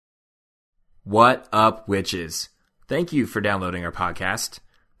What up, witches? Thank you for downloading our podcast.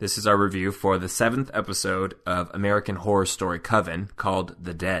 This is our review for the 7th episode of American Horror Story Coven called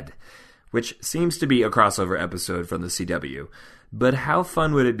The Dead, which seems to be a crossover episode from the CW. But how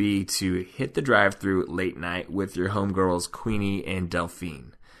fun would it be to hit the drive-thru late night with your homegirls Queenie and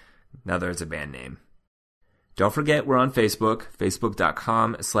Delphine? Now there's a band name. Don't forget we're on Facebook,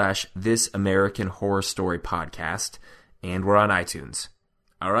 facebook.com/This American Horror Story Podcast, and we're on iTunes.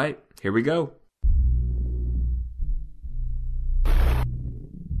 All right, here we go.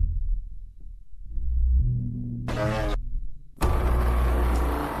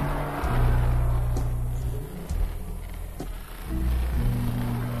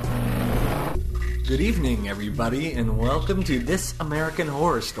 Good evening, everybody, and welcome to This American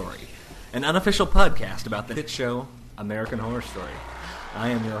Horror Story, an unofficial podcast about the hit show American Horror Story. I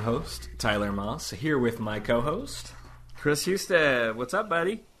am your host, Tyler Moss, here with my co-host, Kris Houston. What's up,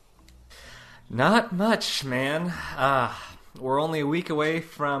 buddy? Not much, man. We're only a week away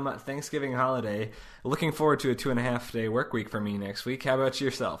from Thanksgiving holiday. Looking forward to a 2.5-day work week for me next week. How about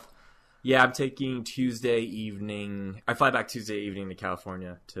yourself? Yeah, I'm taking Tuesday evening. I fly back Tuesday evening to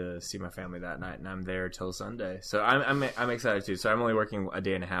California to see my family that night, and I'm there till Sunday. So I'm excited too. So I'm only working a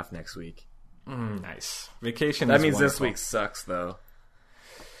day and a half next week. Nice vacation. That is means wonderful. This week sucks though.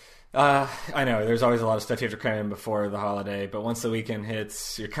 I know there's always a lot of stuff you have to cram in before the holiday, but once the weekend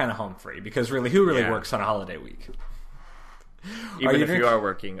hits, you're kind of home free because really, who really works on a holiday week? Even if you are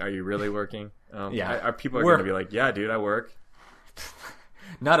working, are you really working? Yeah, are people going to be like, "Yeah, dude, I work."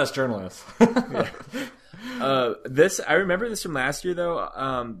 Not us journalists. I remember this from last year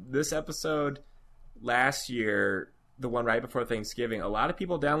though. This episode last year, the one right before Thanksgiving, a lot of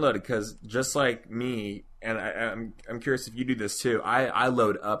people downloaded because just like me, and I'm curious if you do this too. I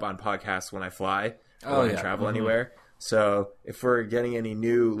load up on podcasts when I fly or when I travel anywhere. So if we're getting any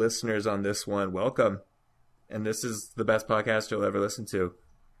new listeners on this one, welcome. And this is the best podcast you'll ever listen to,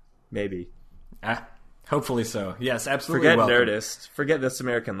 maybe. Hopefully so. Yes, absolutely. Forget welcome. Nerdist. Forget This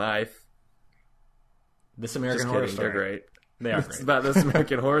American Life. This American Horror Story. They're great. They are It's great. about This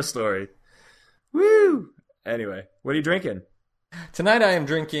American Horror Story. Woo! Anyway, what are you drinking? Tonight I am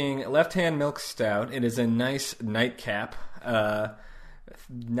drinking Left Hand Milk Stout. It is a nice nightcap.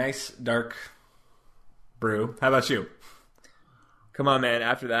 Nice dark brew. How about you? Come on, man.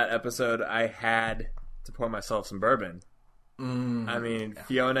 After that episode, I had to pour myself some bourbon. I mean,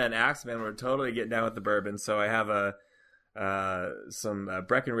 Fiona and Axeman were totally getting down with the bourbon, so I have some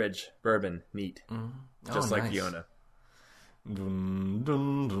Breckenridge bourbon neat, just like nice. Fiona. Dun,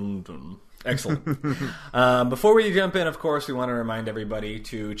 dun, dun, dun. Excellent. Before we jump in, of course, we want to remind everybody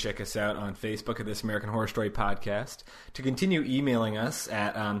to check us out on Facebook at This American Horror Story Podcast, to continue emailing us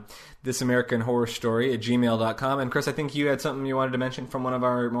at thisamericanhorrorstory@gmail.com. And Kris, I think you had something you wanted to mention from one of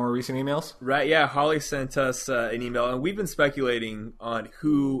our more recent emails? Right, yeah. Holly sent us an email, and we've been speculating on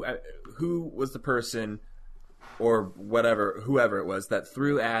who was the person or whoever it was that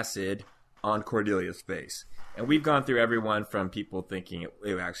threw acid on Cordelia's face. And we've gone through everyone from people thinking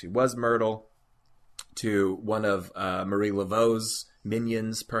it actually was Myrtle to one of Marie Laveau's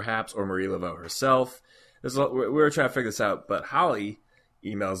minions, perhaps, or Marie Laveau herself. We were trying to figure this out, but Holly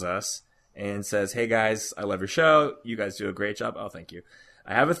emails us and says, "Hey guys, I love your show. You guys do a great job." Oh, thank you.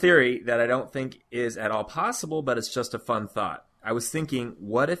 "I have a theory that I don't think is at all possible, but it's just a fun thought. I was thinking,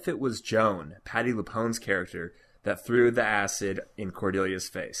 what if it was Joan, Patti LuPone's character, that threw the acid in Cordelia's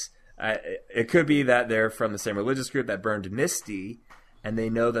face? It could be that they're from the same religious group that burned Misty, and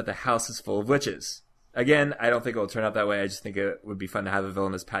they know that the house is full of witches. Again, I don't think it will turn out that way. I just think it would be fun to have a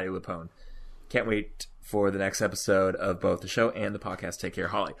villain as Patti LuPone. Can't wait for the next episode of both the show and the podcast. Take care,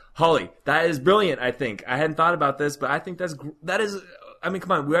 Holly." Holly, that is brilliant, I think. I hadn't thought about this, but I think that is... I mean,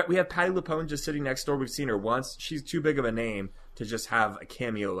 come on. We have Patti LuPone just sitting next door. We've seen her once. She's too big of a name to just have a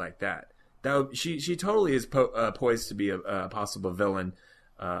cameo like that. She totally is poised to be a possible villain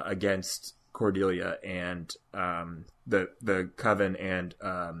against Cordelia and the Coven and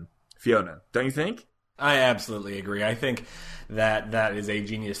Fiona. Don't you think? I absolutely agree. I think that is a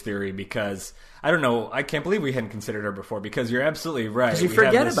genius theory because, I don't know, I can't believe we hadn't considered her before because you're absolutely right. Because you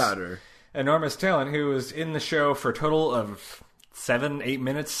forget about her. Enormous talent who was in the show for a total of 7-8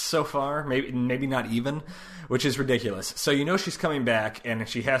 minutes so far, maybe not even, which is ridiculous. So you know she's coming back and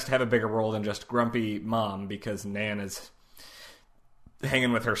she has to have a bigger role than just grumpy mom because Nan is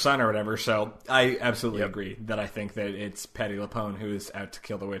hanging with her son or whatever. So I absolutely agree that I think that it's Patti LuPone who is out to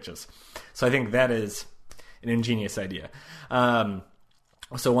kill the witches. So I think that is an ingenious idea.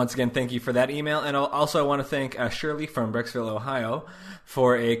 So once again, thank you for that email. And also I want to thank Shirley from Brecksville, Ohio,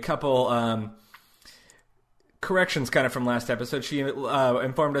 for a couple corrections kind of from last episode. She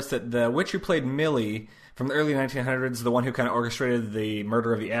informed us that the witch who played Millie from the early 1900s, the one who kind of orchestrated the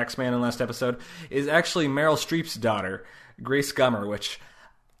murder of the Axeman in last episode, is actually Meryl Streep's daughter, Grace Gummer, which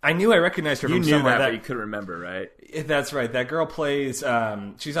I knew I recognized her from somewhere. You knew that, but you couldn't remember, right? That's right. That girl plays.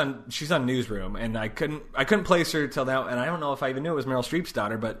 She's on Newsroom, and I couldn't place her till now, and I don't know if I even knew it was Meryl Streep's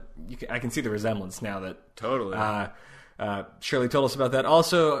daughter, but I can see the resemblance now that totally. Shirley told us about that.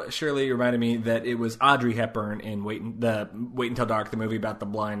 Also, Shirley reminded me that it was Audrey Hepburn in Wait Until Dark, the movie about the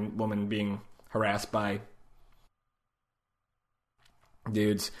blind woman being harassed by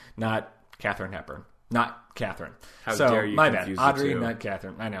dudes, not Katharine Hepburn. Not Catherine. How dare you my bad. confuse Audrey, the two. not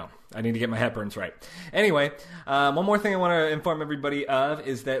Catherine. I know. I need to get my Hepburns right. Anyway, one more thing I want to inform everybody of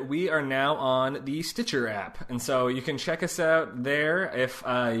is that we are now on the Stitcher app. And so you can check us out there if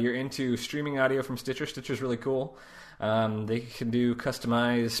you're into streaming audio from Stitcher. Stitcher's really cool. They can do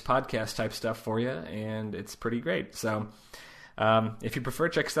customized podcast type stuff for you, and it's pretty great. So if you prefer,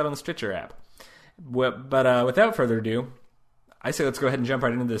 check us out on the Stitcher app. But without further ado, I say let's go ahead and jump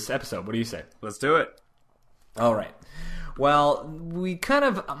right into this episode. What do you say? Let's do it. All right. Well, I kind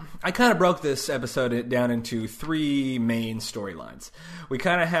of broke this episode down into three main storylines. We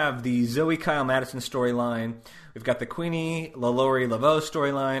kind of have the Zoe Kyle Madison storyline. We've got the Queenie LaLaurie Laveau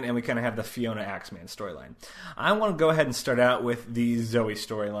storyline, and we kind of have the Fiona Axeman storyline. I want to go ahead and start out with the Zoe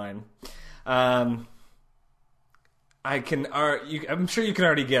storyline. I'm sure you can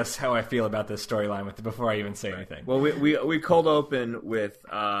already guess how I feel about this storyline before I even say anything. Well, we cold open with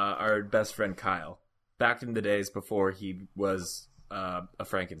our best friend Kyle. Back in the days before he was a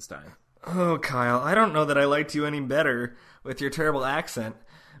Frankenstein. Oh, Kyle, I don't know that I liked you any better with your terrible accent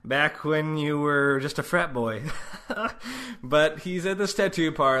back when you were just a frat boy. But he's at this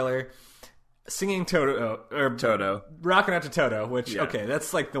tattoo parlor singing Toto. Rocking out to Toto, which, okay,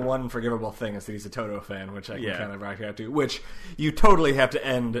 that's like the one forgivable thing is that he's a Toto fan, which I can kind of rock out to, which you totally have to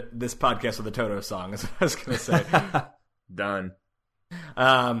end this podcast with a Toto song, is what I was going to say. Done.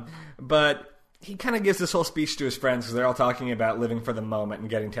 But he kind of gives this whole speech to his friends because they're all talking about living for the moment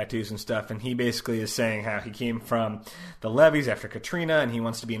and getting tattoos and stuff. And he basically is saying how he came from the levees after Katrina and he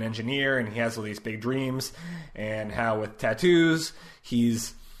wants to be an engineer and he has all these big dreams. And how with tattoos,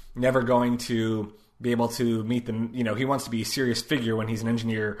 he's never going to be able to meet them. You know, he wants to be a serious figure when he's an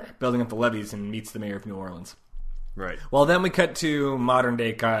engineer building up the levees and meets the mayor of New Orleans. Right. Well, then we cut to modern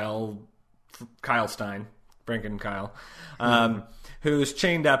day Kyle Stein, Franken Kyle. Who's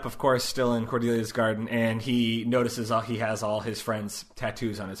chained up, of course, still in Cordelia's garden, and he notices he has all his friends'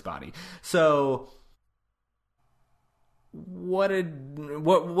 tattoos on his body. So, what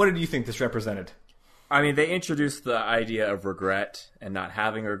did you think this represented? I mean, they introduced the idea of regret and not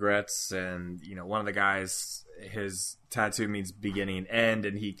having regrets, and one of the guys, his tattoo means beginning and end,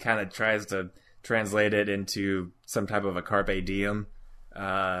 and he kind of tries to translate it into some type of a carpe diem.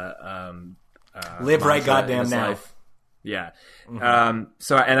 Live right goddamn now. Life. Yeah.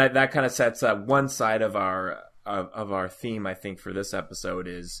 Mm-hmm. That kind of sets up one side of our theme, I think, for this episode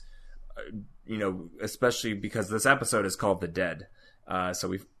is, especially because this episode is called The Dead. So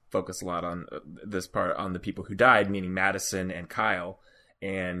we focus a lot on this part on the people who died, meaning Madison and Kyle.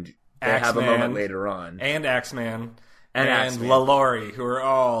 And they have a moment later on. And Axeman. And LaLaurie, who are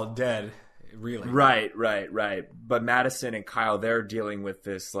all dead. Really? Right. But Madison and Kyle, they're dealing with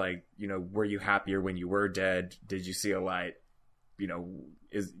this, were you happier when you were dead? Did you see a light?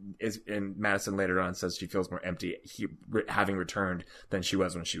 And Madison later on says she feels more empty having returned than she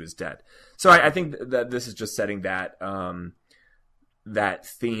was when she was dead. So I think that this is just setting that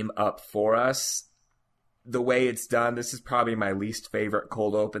theme up for us. The way it's done, this is probably my least favorite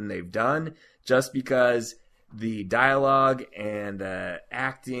cold open they've done, just because the dialogue and the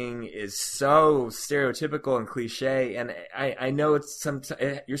acting is so stereotypical and cliche, and I know it's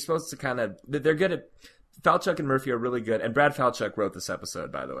you're supposed to kind of, they're good at, Falchuk and Murphy are really good, and Brad Falchuk wrote this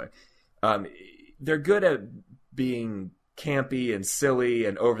episode, by the way. They're good at being campy and silly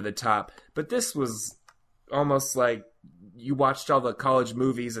and over the top, but this was almost like you watched all the college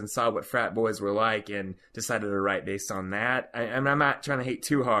movies and saw what frat boys were like and decided to write based on that. I'm not trying to hate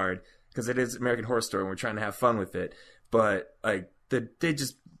too hard, because it is American Horror Story and we're trying to have fun with it. But they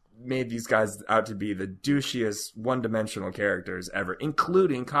just made these guys out to be the douchiest, one-dimensional characters ever,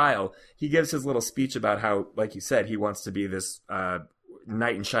 including Kyle. He gives his little speech about how, like you said, he wants to be this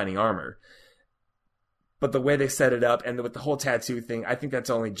knight in shining armor. But the way they set it up and with the whole tattoo thing, I think that's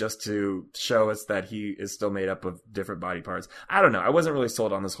only just to show us that he is still made up of different body parts. I don't know. I wasn't really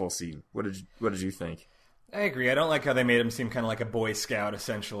sold on this whole scene. What did you think? I agree. I don't like how they made him seem kind of like a Boy Scout,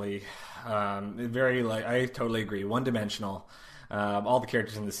 essentially. I totally agree. One-dimensional. All the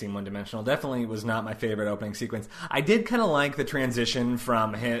characters in this seem one-dimensional. Definitely was not my favorite opening sequence. I did kind of like the transition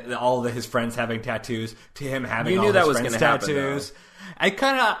from all of his friends having tattoos to him having all his friends' tattoos.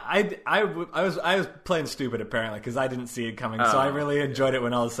 Happen, I was playing stupid apparently because I didn't see it coming, so I really enjoyed it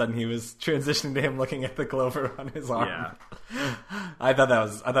when all of a sudden he was transitioning to him looking at the clover on his arm. Yeah. I thought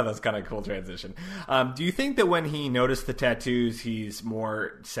that was kind of a cool transition. Do you think that when he noticed the tattoos, he's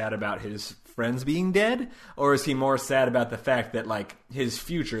more sad about his friends being dead, or is he more sad about the fact that like his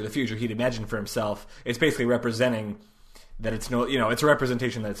future, the future he'd imagined for himself, it's basically representing that it's it's a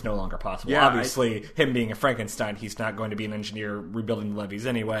representation that it's no longer possible. Yeah, obviously, him being a Frankenstein, he's not going to be an engineer rebuilding the levees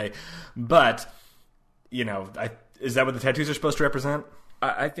anyway. But is that what the tattoos are supposed to represent?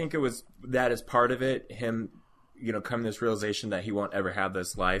 I think it was that as part of it. Him, coming to this realization that he won't ever have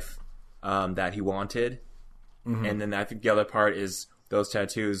this life that he wanted, and then I think the other part is those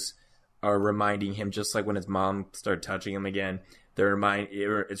tattoos are reminding him, just like when his mom started touching him again. His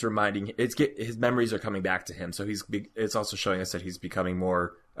memories are coming back to him, so it's also showing us that he's becoming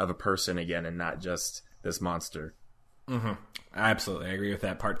more of a person again and not just this monster. Absolutely, I agree with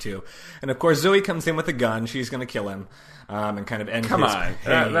that part too. And of course, Zoe comes in with a gun. She's going to kill him and kind of end his pain.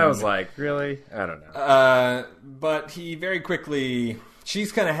 That was like, really? I don't know. But he very quickly,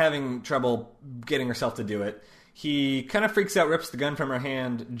 she's kind of having trouble getting herself to do it. He kind of freaks out, rips the gun from her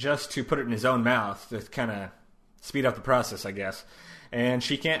hand just to put it in his own mouth to kind of speed up the process, I guess. And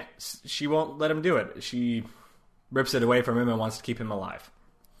she won't let him do it. She rips it away from him and wants to keep him alive.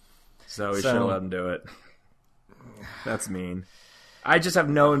 So he should have let him do it. That's mean. I just have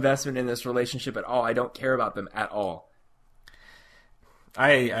no investment in this relationship at all. I don't care about them at all.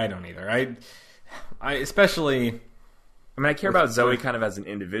 I don't either. I especially... I care about Zoe kind of as an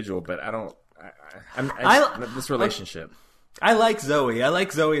individual, but I don't... this relationship... I like Zoe. I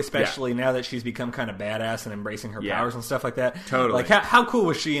like Zoe especially now that she's become kind of badass and embracing her powers and stuff like that. Totally. Like how cool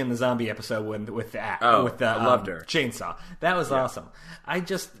was she in the zombie episode with the I loved her. chainsaw? That was awesome.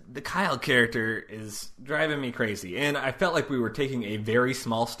 The Kyle character is driving me crazy, and I felt like we were taking a very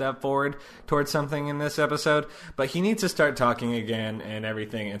small step forward towards something in this episode. But he needs to start talking again and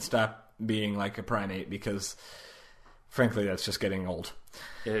everything, and stop being like a primate because, frankly, that's just getting old.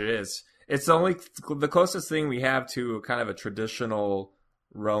 It is. It's the closest thing we have to kind of a traditional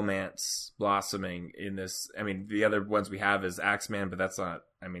romance blossoming in this. I mean, the other ones we have is Axeman, but that's not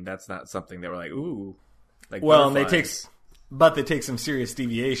something that we're like, ooh. Like, well, and they take some serious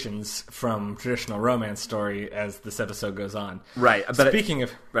deviations from traditional romance story as this episode goes on. Right. But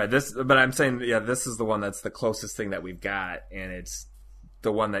I'm saying, this is the one that's the closest thing that we've got, and it's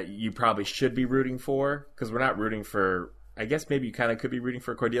the one that you probably should be rooting for, because we're not rooting for... I guess maybe you kind of could be rooting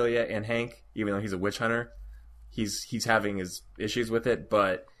for Cordelia and Hank, even though he's a witch hunter. He's having his issues with it,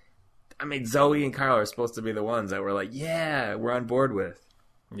 but Zoe and Kyle are supposed to be the ones that we're like, yeah, we're on board with.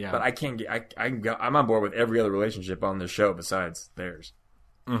 Yeah, but I can't get. I'm on board with every other relationship on this show besides theirs.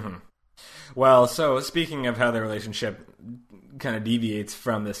 Mm-hmm. Well, so speaking of how their relationship kind of deviates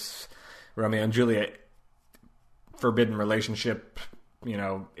from this Romeo and Juliet forbidden relationship,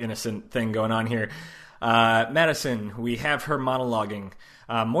 innocent thing going on here. Madison, we have her monologuing.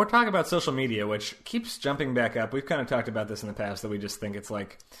 More talk about social media, which keeps jumping back up. We've kind of talked about this in the past, that we just think it's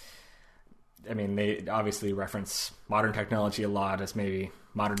like... they obviously reference modern technology a lot as maybe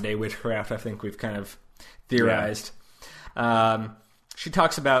modern-day witchcraft. I think we've kind of theorized. Yeah. She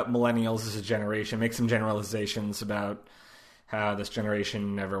talks about millennials as a generation, makes some generalizations about how this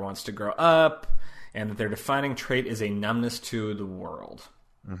generation never wants to grow up, and that their defining trait is a numbness to the world.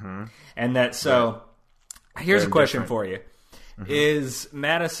 Mm-hmm. And that, so... Right. Here's a question for you. Mm-hmm. Is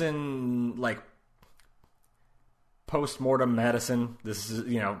Madison, like, post-mortem Madison, this is,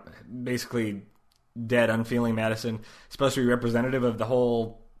 basically dead, unfeeling Madison, supposed to be representative of the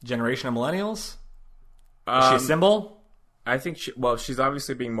whole generation of millennials? Is she a symbol? I think, she's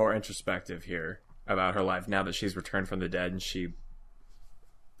obviously being more introspective here about her life now that she's returned from the dead, and she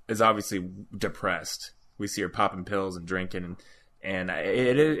is obviously depressed. We see her popping pills and drinking, and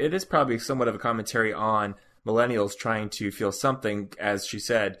it is probably somewhat of a commentary on millennials trying to feel something. As she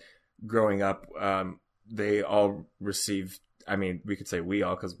said, growing up, they all receive... we could say we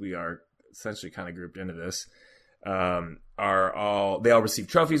all, because we are essentially kind of grouped into this, they all receive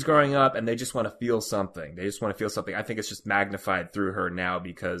trophies growing up, and they just want to feel something. They just want to feel something. I think it's just magnified through her now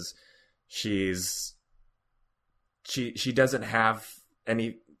because she doesn't have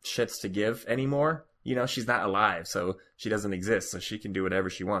any shits to give anymore. She's not alive, so she doesn't exist, so she can do whatever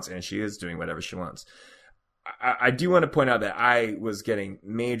she wants, and she is doing whatever she wants. I do want to point out that I was getting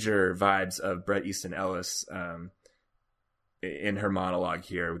major vibes of Bret Easton Ellis in her monologue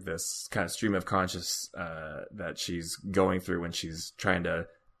here, this kind of stream of conscious that she's going through when she's trying to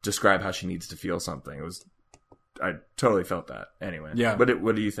describe how she needs to feel something. I totally felt that. Anyway, yeah.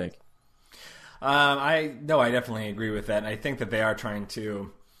 What do you think? I definitely agree with that. And I think that they are trying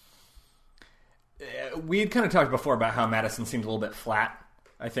to. We had kind of talked before about how Madison seemed a little bit flat.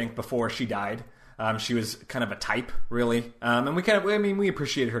 I think before she died, she was kind of a type, really, and we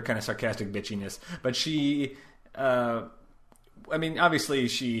appreciated her kind of sarcastic bitchiness, but she. Obviously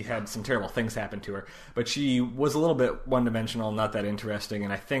she had some terrible things happen to her, but she was a little bit one-dimensional, not that interesting,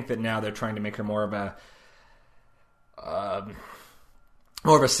 and I think that now they're trying to make her more of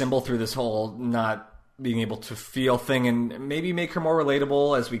a symbol through this whole not being able to feel thing, and maybe make her more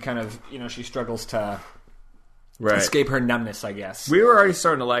relatable as we kind of, she struggles to escape her numbness, I guess. We were already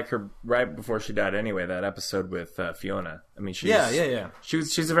starting to like her right before she died anyway, that episode with Fiona. I mean, she's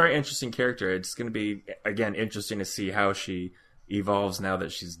a very interesting character. It's going to be, again, interesting to see how she evolves now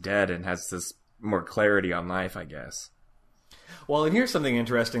that she's dead and has this more clarity on life, I guess. Well, and here's something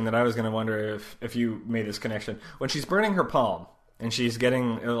interesting that I was going to wonder if you made this connection. When she's burning her palm and she's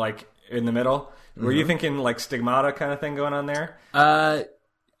getting, in the middle, were you thinking, stigmata kind of thing going on there? I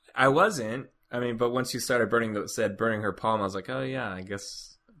wasn't. But once you started burning her palm, I was like, oh, yeah, I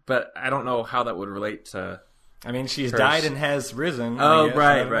guess. But I don't know how that would relate to... she's died and has risen. Oh,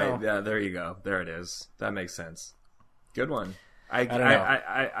 right. Yeah, there you go. There it is. That makes sense. Good one.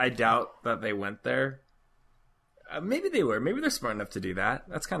 I doubt that they went there. Maybe they were. Maybe they're smart enough to do that.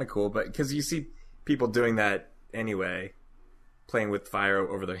 That's kind of cool. But because you see people doing that anyway, playing with fire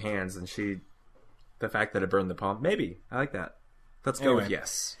over their hands, and the fact that it burned the palm. Maybe. I like that. Let's go with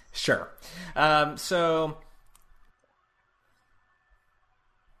yes. Sure. So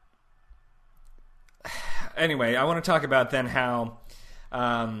anyway, I want to talk about then how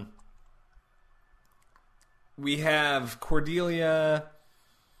we have Cordelia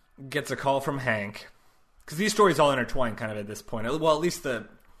gets a call from Hank, because these stories all intertwine kind of at this point. Well, at least the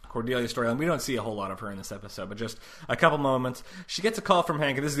Cordelia storyline. We don't see a whole lot of her in this episode, but just a couple moments. She gets a call from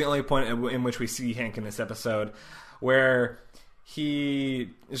Hank, and this is the only point in which we see Hank in this episode, where he's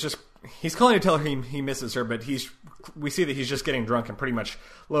calling to tell her he misses her, but we see that he's just getting drunk and pretty much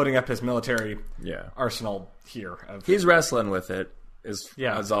loading up his military arsenal here. He's wrestling with it. Is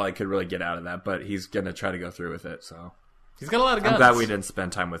all I could really get out of that, but he's going to try to go through with it. So he's got a lot of guns. I'm glad we didn't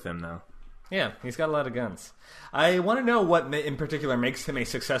spend time with him, though. Yeah, he's got a lot of guns. I want to know what in particular makes him a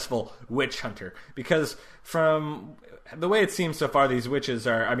successful witch hunter, because from the way it seems so far, these witches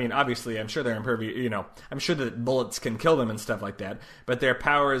are, obviously, I'm sure they're impervious, I'm sure that bullets can kill them and stuff like that, but their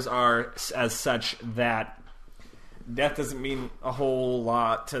powers are as such that death doesn't mean a whole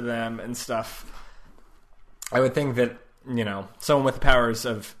lot to them and stuff. I would think that, someone with the powers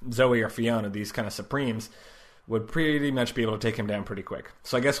of Zoe or Fiona, these kind of supremes, would pretty much be able to take him down pretty quick.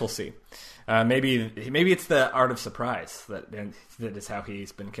 So I guess we'll see. Maybe it's the art of surprise that is how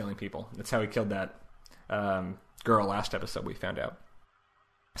he's been killing people. That's how he killed that girl last episode, we found out.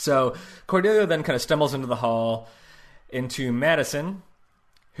 So Cordelia then kind of stumbles into the hall, into Madison,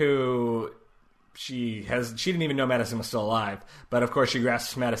 who she didn't even know Madison was still alive, but of course she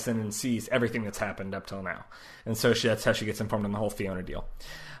grasps Madison and sees everything that's happened up till now, and so that's how she gets informed on the whole Fiona deal.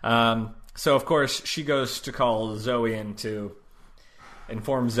 So of course she goes to call Zoe in to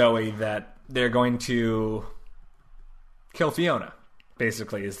inform Zoe that they're going to kill Fiona.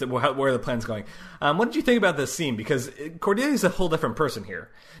 Basically, is where the plan's going. What did you think about this scene? Because Cordelia's a whole different person here.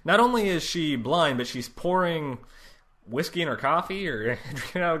 Not only is she blind, but she's pouring whiskey in her coffee, or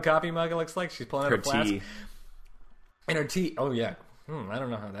drinking out of a coffee mug, it looks like. She's pulling out a flask. Tea. In her tea. Oh, yeah. I don't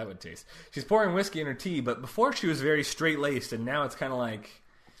know how that would taste. She's pouring whiskey in her tea, but before she was very straight-laced, and now it's kind of like...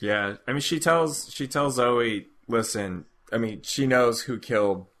 Yeah, she tells Zoe, listen, she knows who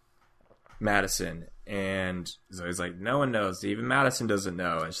killed Madison, and Zoe's like, no one knows. Even Madison doesn't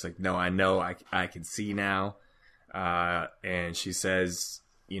know. And she's like, no, I know. I can see now. And she says,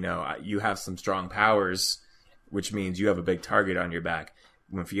 you have some strong powers, which means you have a big target on your back.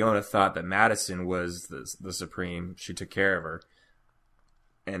 When Fiona thought that Madison was the Supreme, she took care of her.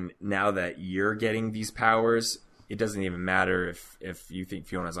 And now that you're getting these powers, it doesn't even matter if you think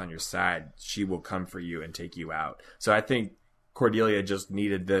Fiona's on your side. She will come for you and take you out. So I think Cordelia just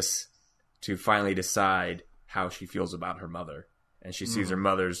needed this to finally decide how she feels about her mother. And she sees her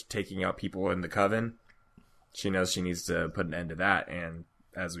mother's taking out people in the coven. She knows she needs to put an end to that. And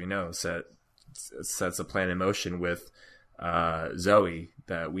as we know, sets a plan in motion with Zoe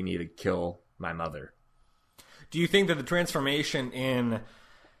that we need to kill my mother. Do you think that the transformation in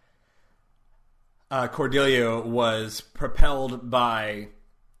Cordelia was propelled by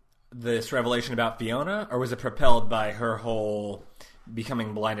this revelation about Fiona, or was it propelled by her whole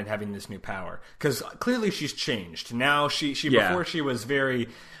becoming blind and having this new power? Because clearly she's changed. Now before she was very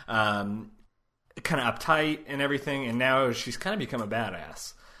kind of uptight and everything, and now she's kind of become a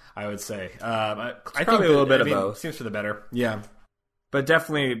badass, I would say. I think probably a little bit of both. Seems for the better. Yeah. But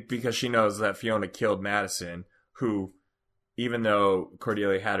definitely because she knows that Fiona killed Madison, who, even though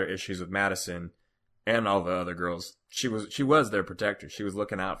Cordelia had her issues with Madison and all the other girls, she was their protector. She was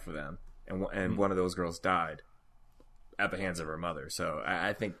looking out for them, and one of those girls died at the hands of her mother. So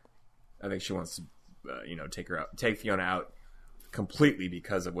I think she wants to take Fiona out completely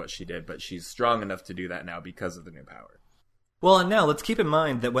because of what she did. But she's strong enough to do that now because of the new power. Well, and now let's keep in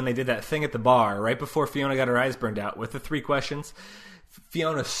mind that when they did that thing at the bar, right before Fiona got her eyes burned out with the 3 questions,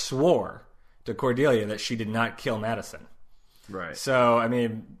 Fiona swore to Cordelia that she did not kill Madison. Right. So, I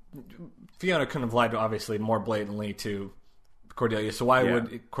mean, Fiona couldn't have lied, obviously, more blatantly to Cordelia. So why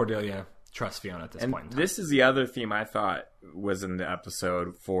would Cordelia trust Fiona at this point in time? This is the other theme I thought was in the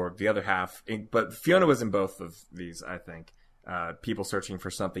episode for the other half. But Fiona was in both of these, I think. People searching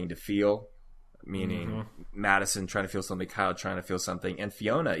for something to feel, meaning Madison trying to feel something, Kyle trying to feel something, and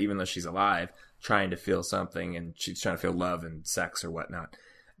Fiona, even though she's alive, trying to feel something, and she's trying to feel love and sex or whatnot.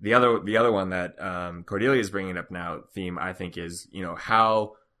 The other one that Cordelia is bringing up now, theme, I think, is,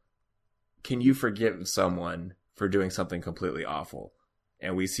 how can you forgive someone for doing something completely awful?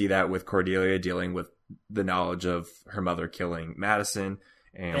 And we see that with Cordelia dealing with the knowledge of her mother killing Madison,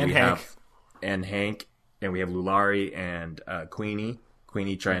 and Hank, and we have Lulari and Queenie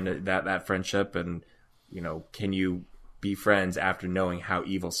trying to that friendship, and can you be friends after knowing how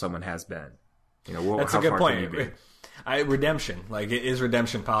evil someone has been? That's a good point. Redemption, is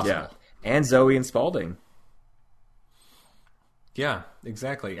redemption possible? Yeah, and Zoe and Spaulding. Yeah,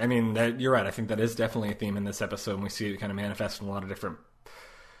 exactly. I mean, you're right. I think that is definitely a theme in this episode, and we see it kind of manifest in a lot of different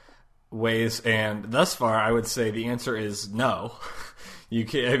ways. And thus far, I would say the answer is no. You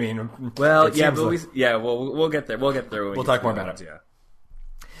can't. I mean, well, yeah, but we'll get there. We'll get there. We'll talk more about it. Yeah.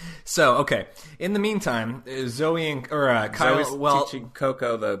 So, okay. In the meantime, Zoe Kyle... Zoe's teaching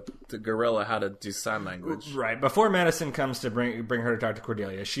Coco, the gorilla, how to do sign language. Right. Before Madison comes to bring her to talk to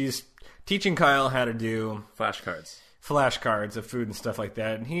Cordelia, she's teaching Kyle how to do... Flashcards of food and stuff like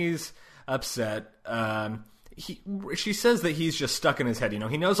that, and he's upset. She says that he's just stuck in his head.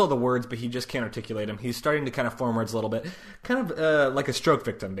 He knows all the words, but he just can't articulate them. He's starting to kind of form words a little bit. Kind of like a stroke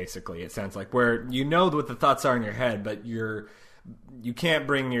victim, basically, it sounds like, where you know what the thoughts are in your head, but you can't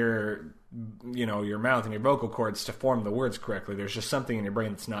bring your mouth and your vocal cords to form the words correctly. There's just something in your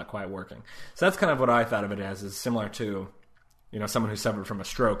brain that's not quite working. So that's kind of what I thought of it as, is similar to, someone who suffered from a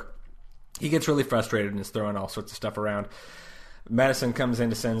stroke. He gets really frustrated and is throwing all sorts of stuff around. Madison comes in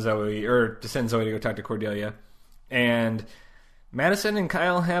to send Zoe to go talk to Cordelia. And Madison and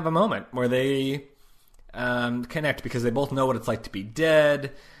Kyle have a moment where they connect because they both know what it's like to be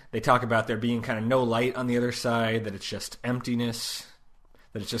dead. They talk about there being kind of no light on the other side, that it's just emptiness,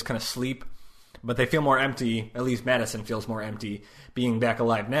 that it's just kind of sleep. But they feel more empty, at least Madison feels more empty, being back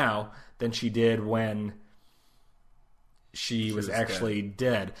alive now than she did when she was actually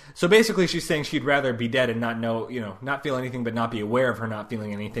dead. So basically she's saying she'd rather be dead and not know, not feel anything but not be aware of her not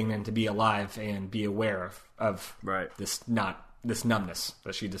feeling anything than to be alive and be aware of this numbness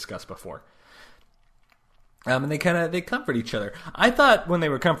that she discussed before. And they comfort each other. I thought when they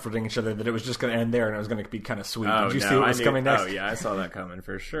were comforting each other that it was just going to end there and it was going to be kind of sweet. Did you see what was coming next? Oh, yeah, I saw that coming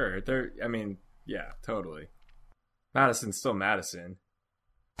for sure. Yeah, totally. Madison's still Madison.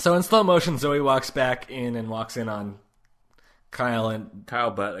 So in slow motion, Zoe walks back in and walks in on Kyle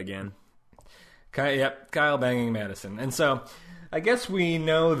butt again. Kyle banging Madison. And so I guess we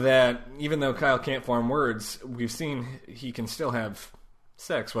know that even though Kyle can't form words, we've seen he can still have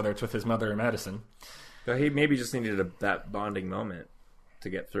sex, whether it's with his mother or Madison. So he maybe just needed that bonding moment to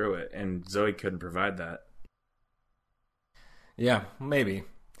get through it, and Zoe couldn't provide that. Yeah, maybe.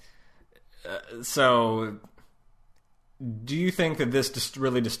 So, do you think that this just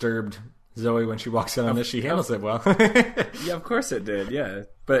really disturbed Zoe when she walks in on this? She handles it well. Yeah, of course it did, yeah.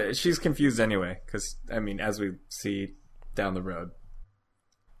 But she's confused anyway, because, as we see down the road.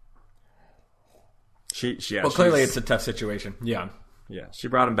 Clearly it's a tough situation. Yeah. Yeah, she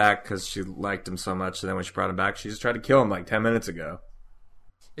brought him back because she liked him so much, and then when she brought him back, she just tried to kill him like 10 minutes ago.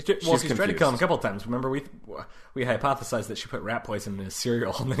 She's tried to kill him a couple times. Remember, we hypothesized that she put rat poison in his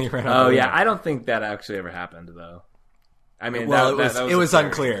cereal, and then he ran out. Oh, yeah, I don't think that actually ever happened, though. It was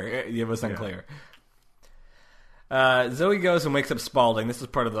unclear. It was unclear. Zoe goes and wakes up Spaulding. This is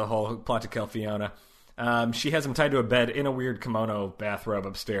part of the whole plot to kill Fiona. She has him tied to a bed in a weird kimono bathrobe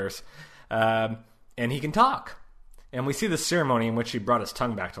upstairs, and he can talk. And we see the ceremony in which he brought his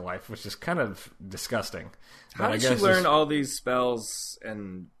tongue back to life, which is kind of disgusting. How did she learn all these spells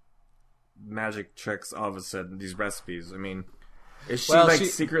and magic tricks all of a sudden, these recipes? I mean, is she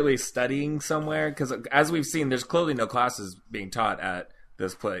secretly studying somewhere? Because as we've seen, there's clearly no classes being taught at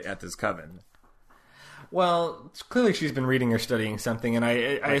this coven. Well, clearly she's been reading or studying something, and I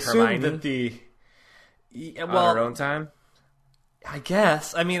assume that on her own time? I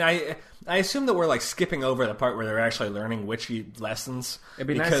guess. I mean, I assume that we're like skipping over the part where they're actually learning witchy lessons. It'd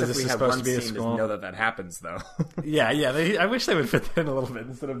be nice if we had one scene to know that happens, though. Yeah. I wish they would fit that in a little bit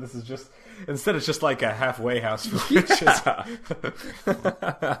instead it's just like a halfway house for witches.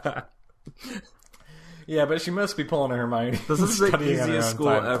 Yeah, but she must be pulling a Hermione. This is the easiest school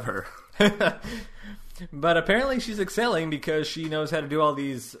ever. But apparently she's excelling because she knows how to do all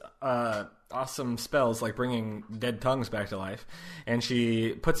these awesome spells, like bringing dead tongues back to life. And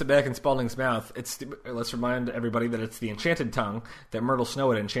she puts it back in Spalding's mouth. Let's remind everybody that it's the enchanted tongue that Myrtle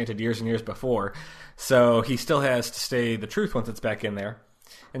Snow had enchanted years and years before. So he still has to stay the truth once it's back in there.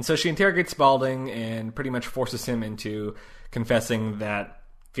 And so she interrogates Spalding and pretty much forces him into confessing that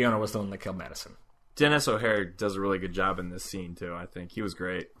Fiona was the one that killed Madison. Dennis O'Hare does a really good job in this scene, too, I think. He was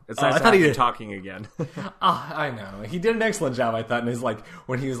great. It's nice to have him talking again. I know. He did an excellent job, I thought. And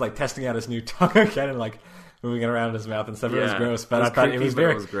when he was like testing out his new tongue again and like moving it around his mouth and stuff. It was gross. But I thought it was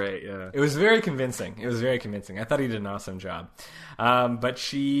great, yeah. It was very convincing. I thought he did an awesome job. But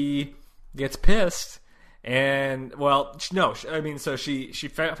she gets pissed. And, well, no. I mean, so she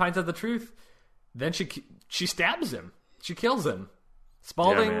finds out the truth. Then she stabs him. She kills him.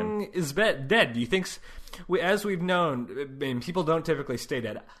 Spalding is dead. Do you think, as we've known, I mean, people don't typically stay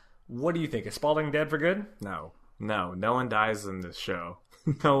dead. What do you think? Is Spalding dead for good? No one dies in this show.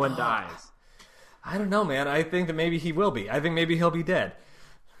 No one dies. I don't know, man. I think that maybe he will be. I think maybe he'll be dead.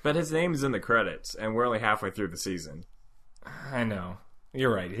 But his name is in the credits, and we're only halfway through the season. I know.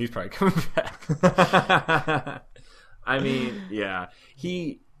 You're right. He's probably coming back. I mean, yeah.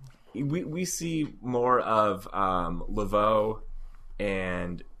 We see more of Laveau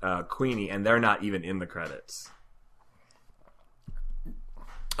and Queenie, and they're not even in the credits.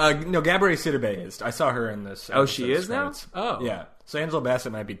 No, Gabrielle Sidibe is. I saw her in this. Oh, she is credits. Now? Oh. Yeah. So Angela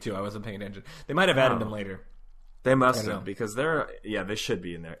Bassett might be too. I wasn't paying attention. They might have added them later. They must have, because they should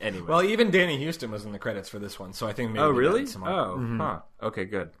be in there. Anyway. Well, even Danny Houston was in the credits for this one, so I think maybe... Oh, really? Okay,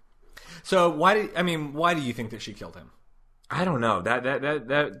 good. So why do you think that she killed him? I don't know.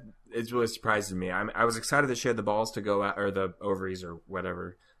 That it's really surprising me. I was excited that she had the balls to go or the ovaries or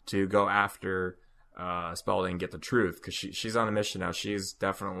whatever to go after Spalding and get the truth, because she's on a mission now. She's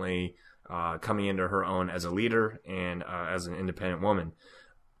definitely coming into her own as a leader and as an independent woman.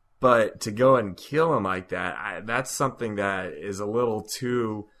 But to go and kill him like that, that's something that is a little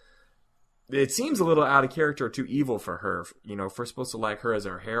too... It seems a little out of character, too evil for her. You know, if we're supposed to like her as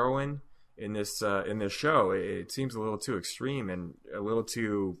our heroine in this show, it seems a little too extreme and a little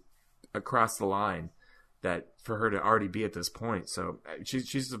too across the line that for her to already be at this point. So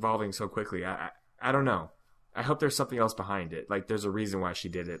she's evolving so quickly. I don't know. I hope there's something else behind it. Like, there's a reason why she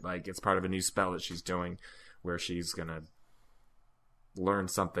did it. Like, it's part of a new spell that she's doing where she's going to learn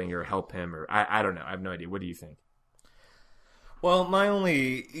something or help him, or I don't know. I have no idea. What do you think? Well, my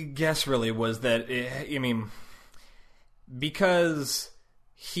only guess really was that, because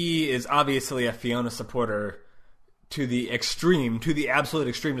he is obviously a Fiona supporter to the extreme, to the absolute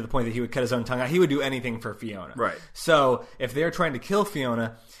extreme, to the point that he would cut his own tongue out. He would do anything for Fiona. Right. So if they're trying to kill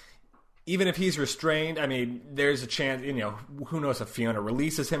Fiona, even if he's restrained, there's a chance, who knows if Fiona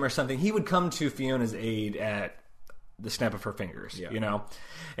releases him or something. He would come to Fiona's aid at the snap of her fingers,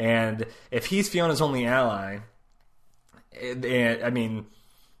 And if he's Fiona's only ally, and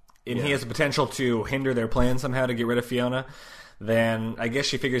he has the potential to hinder their plan somehow to get rid of Fiona, then I guess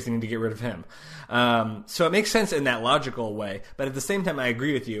she figures they need to get rid of him. So it makes sense in that logical way. But at the same time, I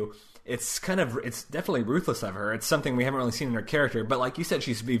agree with you. It's definitely ruthless of her. It's something we haven't really seen in her character. But like you said,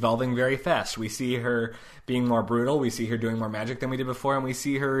 she's evolving very fast. We see her being more brutal. We see her doing more magic than we did before. And we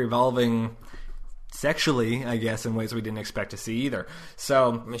see her evolving sexually, I guess, in ways we didn't expect to see either.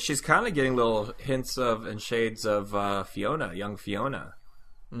 So she's kind of getting little hints of and shades of Fiona, young Fiona.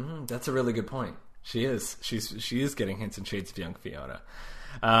 That's a really good point. She is. She is getting hints and shades of young Fiona.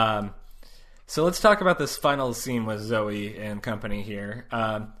 So let's talk about this final scene with Zoe and company here.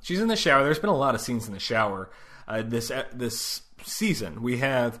 She's in the shower. There's been a lot of scenes in the shower this season. We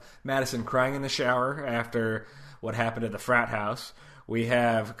have Madison crying in the shower after what happened at the frat house. We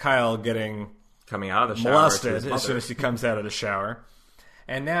have Kyle coming out of the shower, molested as soon as he comes out of the shower.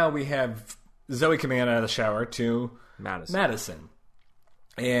 And now we have Zoe coming out of the shower to Madison.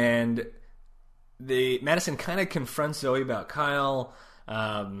 And Madison kind of confronts Zoe about Kyle,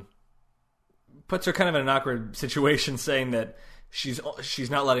 puts her kind of in an awkward situation, saying that she's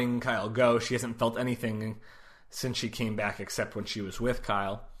not letting Kyle go. She hasn't felt anything since she came back except when she was with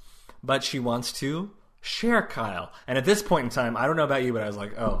Kyle. But she wants to share Kyle. And at this point in time, I don't know about you, but I was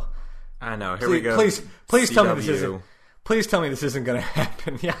like, oh. I know. Here we go. Please tell me this isn't... Please tell me this isn't going to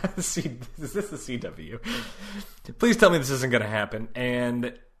happen. Yeah, is this the CW? Please tell me this isn't going to happen.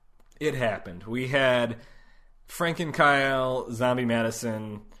 And it happened. We had Frank and Kyle, Zombie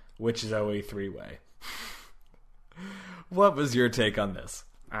Madison, Witch Zoe three-way. What was your take on this?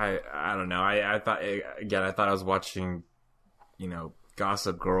 I don't know. I thought I was watching,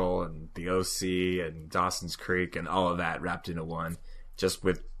 Gossip Girl and The OC and Dawson's Creek and all of that wrapped into one, just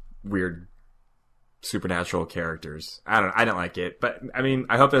with weird supernatural characters. I don't like it, but I mean,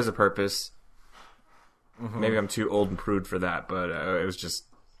 I hope there's a purpose. Mm-hmm. Maybe I'm too old and prude for that, but it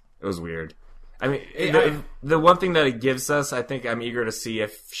was weird. I mean, the one thing that it gives us, I think I'm eager to see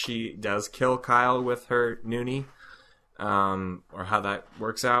if she does kill Kyle with her noonie, or how that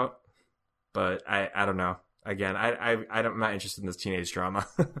works out. But I don't know. Again, I'm not interested in this teenage drama.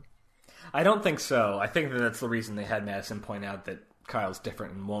 I don't think so. I think that's the reason they had Madison point out that Kyle's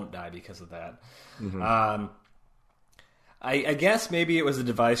different and won't die because of that. Mm-hmm. I guess maybe it was a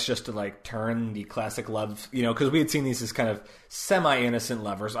device just to turn the classic love, because we had seen these as kind of semi-innocent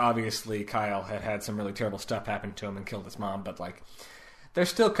lovers. Obviously, Kyle had some really terrible stuff happen to him and killed his mom, but they're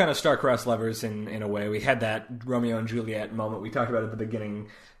still kind of star-crossed lovers in a way. We had that Romeo and Juliet moment we talked about at the beginning,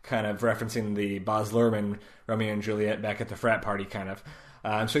 kind of referencing the Baz Luhrmann Romeo and Juliet back at the frat party, kind of.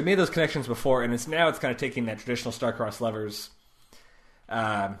 So we made those connections before, and it's kind of taking that traditional star-crossed lovers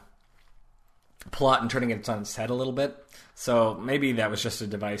plot and turning it on its head a little bit. So maybe that was just a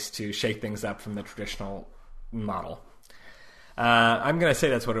device to shake things up from the traditional model. I'm going to say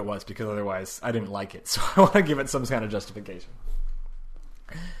that's what it was, because otherwise I didn't like it. So I want to give it some kind of justification.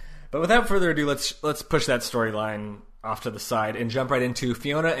 But without further ado, let's push that storyline off to the side and jump right into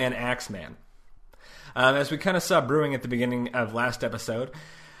Fiona and Axeman. As we kind of saw brewing at the beginning of last episode,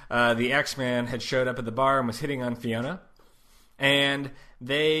 the Axeman had showed up at the bar and was hitting on Fiona. And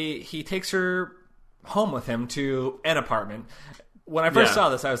he takes her home with him to an apartment. When I first saw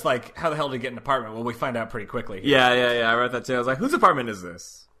this, I was like, how the hell did he get an apartment? Well, we find out pretty quickly. Yeah. I read that too. I was like, whose apartment is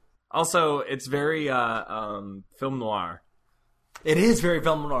this? Also, it's very film noir. It is very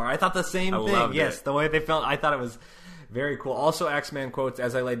film noir. I thought the same thing. Yes, it. The way they filmed, I thought it was very cool. Also, Axeman quotes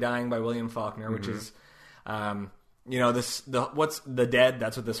 "As I Lay Dying" by William Faulkner, mm-hmm. which is, what's the dead?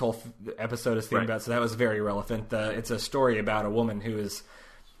 That's what this whole episode is themed about. So that was very relevant. It's a story about a woman who is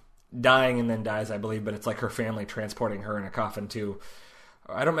dying and then dies, I believe, but it's like her family transporting her in a coffin to.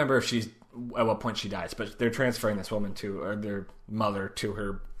 I don't remember at what point she dies, but they're transferring this woman or their mother to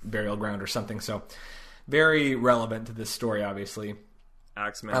her burial ground or something. So. Very relevant to this story, obviously.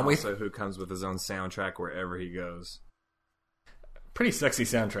 Axeman also who comes with his own soundtrack wherever he goes. Pretty sexy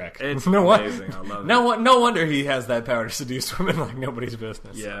soundtrack. It's amazing. I love it. No wonder he has that power to seduce women like nobody's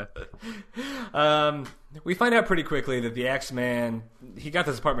business. Yeah. We find out pretty quickly that the Axeman, he got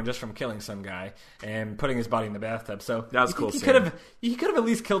this apartment just from killing some guy and putting his body in the bathtub. So that was cool. He could have at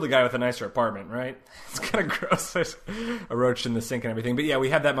least killed a guy with a nicer apartment, right? It's kind of gross. There's a roach in the sink and everything. But yeah,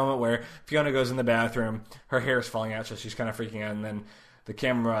 we have that moment where Fiona goes in the bathroom, her hair is falling out, so she's kind of freaking out, and then the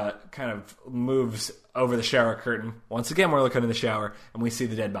camera kind of moves over the shower curtain. Once again, we're looking in the shower, and we see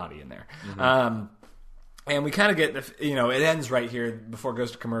the dead body in there. Mm-hmm. And we kind of get it ends right here before it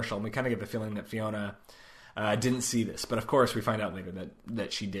goes to commercial, and we kind of get the feeling that Fiona didn't see this. But of course, we find out later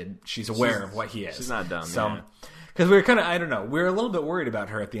that she did. She's aware of what he is. She's not dumb. Because we were kind of, I don't know, we were a little bit worried about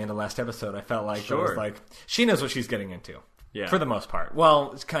her at the end of last episode. I felt like, sure. It was like, she knows what she's getting into. Yeah. For the most part.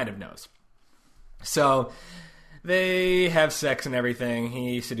 Well, it kind of knows. So they have sex and everything.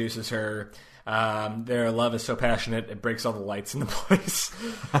 He seduces her. Their love is so passionate, it breaks all the lights in the place.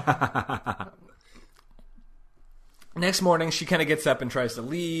 Next morning, she kind of gets up and tries to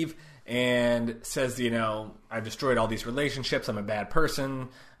leave and says, I've destroyed all these relationships. I'm a bad person.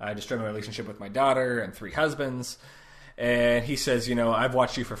 I destroyed my relationship with my daughter and 3 husbands. And he says, I've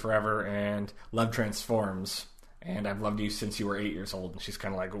watched you for forever and love transforms. And I've loved you since you were 8 years old. And she's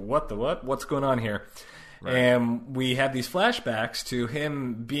kind of like, what the what? What's going on here? Right. And we have these flashbacks to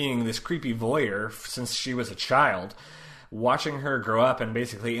him being this creepy voyeur since she was a child, watching her grow up and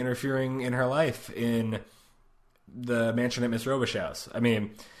basically interfering in her life in the mansion at Miss Robichaux's. I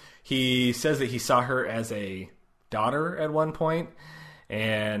mean, he says that he saw her as a daughter at one point,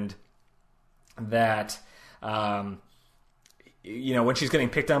 and that when she's getting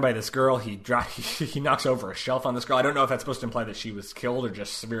picked on by this girl, he knocks over a shelf on this girl. I don't know if that's supposed to imply that she was killed or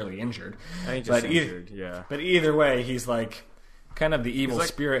just severely injured. I think just injured, yeah. But either way, he's like kind of the evil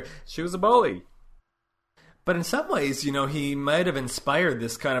spirit. She was a bully. But in some ways, he might have inspired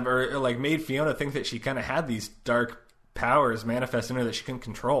this kind of, or like made Fiona think that she kind of had these dark powers manifest in her that she couldn't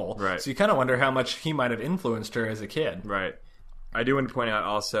control. Right. So you kind of wonder how much he might have influenced her as a kid. Right. I do want to point out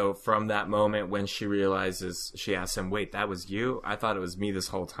also from that moment when she realizes, she asks him, wait, that was you? I thought it was me this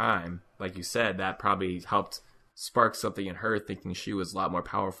whole time. Like you said, that probably helped spark something in her thinking she was a lot more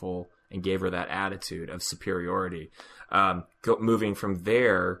powerful and gave her that attitude of superiority. Moving from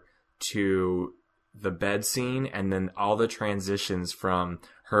there to the bed scene, and then all the transitions from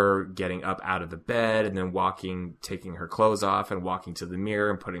her getting up out of the bed and then walking, taking her clothes off and walking to the mirror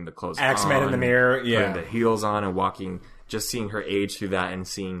and putting the clothes Axeman on. in the mirror, yeah. Putting the heels on and walking, just seeing her age through that and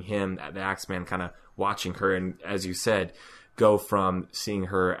seeing him, the Axeman, kind of watching her. And as you said, go from seeing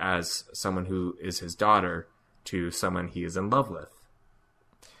her as someone who is his daughter to someone he is in love with.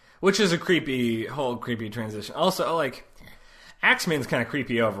 Which is a creepy transition. Also, like, Axeman's kind of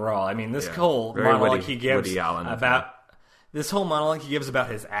creepy overall. I mean, this whole monologue he gives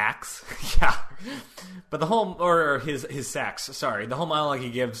about his axe, yeah. But the whole or his sax. Sorry, the whole monologue he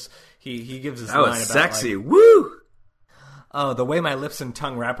gives his line about sexy. Like, woo. Oh, the way my lips and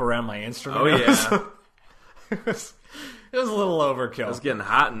tongue wrap around my instrument. Oh yeah, it was a little overkill. It was getting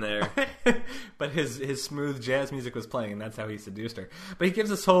hot in there. But his smooth jazz music was playing, and that's how he seduced her. But he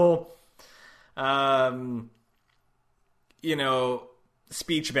gives this whole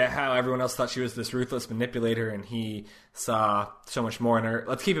speech about how everyone else thought she was this ruthless manipulator, and he saw so much more in her.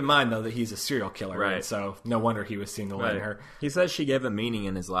 Let's keep in mind, though, that he's a serial killer, right? So no wonder he was seeing the light in her. He says she gave him meaning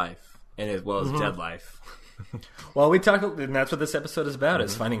in his life, and as well as dead life. Well, we talked, and that's what this episode is about: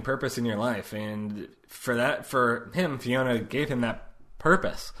 is finding purpose in your life. And for him, Fiona gave him that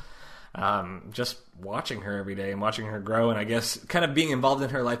purpose. Just watching her every day and watching her grow, and I guess kind of being involved in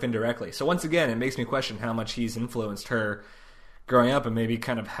her life indirectly. So once again, it makes me question how much he's influenced her growing up, and maybe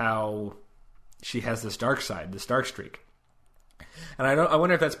kind of how she has this dark side, this dark streak. And I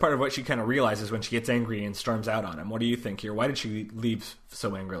wonder if that's part of what she kind of realizes when she gets angry and storms out on him. What do you think here? Why did she leave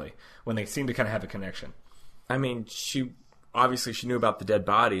so angrily when they seem to kind of have a connection? I mean, she knew about the dead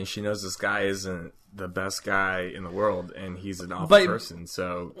body, and she knows this guy isn't the best guy in the world, and he's an awful person.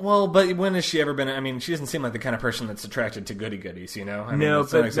 So, well, but when has she ever been? I mean, she doesn't seem like the kind of person that's attracted to goody goodies, I mean, no,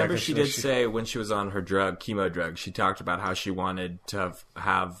 but remember she did say when she was on her chemo drug, she talked about how she wanted to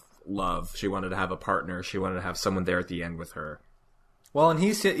have love, she wanted to have a partner, she wanted to have someone there at the end with her. Well, and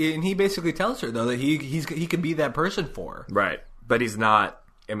he basically tells her though that he could be that person for her. Right, but he's not.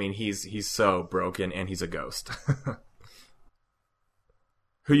 I mean, he's so broken, and he's a ghost.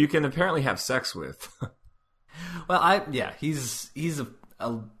 Who you can apparently have sex with. Well, he's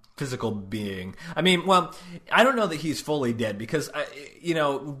a physical being. I mean, well, I don't know that he's fully dead because,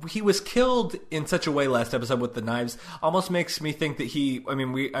 he was killed in such a way last episode with the knives. Almost makes me think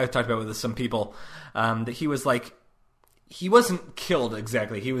that I talked about it with some people, that he was like, he wasn't killed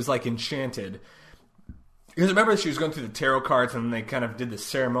exactly. He was like enchanted. Because remember, she was going through the tarot cards, and they kind of did this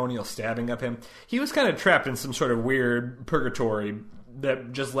ceremonial stabbing of him. He was kind of trapped in some sort of weird purgatory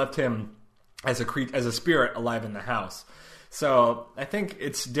that just left him as a spirit alive in the house. So I think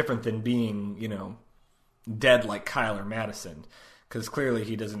it's different than being, dead like Kyle or Madison, because clearly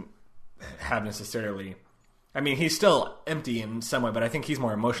he doesn't have necessarily. I mean, he's still empty in some way, but I think he's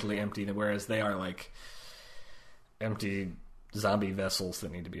more emotionally empty, whereas they are like empty zombie vessels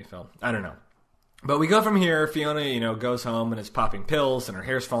that need to be filled. I don't know. But we go from here. Fiona, goes home and is popping pills, and her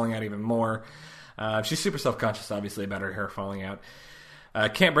hair's falling out even more. She's super self-conscious, obviously, about her hair falling out.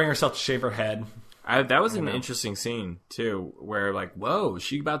 Can't bring herself to shave her head. That was an interesting scene, too, where, like, whoa, is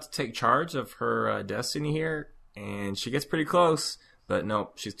she about to take charge of her destiny here? And she gets pretty close, but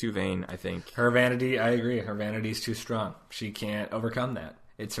no, she's too vain, I think. Her vanity, I agree. Her vanity's too strong. She can't overcome that.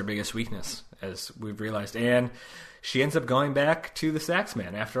 It's her biggest weakness, as we've realized. And she ends up going back to the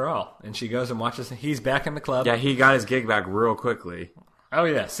Saxman, after all. And she goes and watches. He's back in the club. Yeah, he got his gig back real quickly. Oh,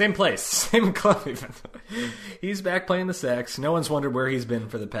 yeah. Same place. Same club, even. He's back playing the sax. No one's wondered where he's been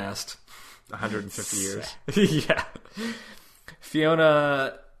for the past 150 years. Yeah.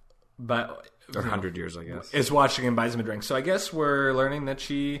 Fiona, or 100 years, I guess, is watching him, buys him a drink. So I guess we're learning that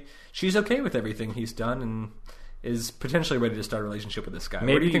she's okay with everything he's done and is potentially ready to start a relationship with this guy.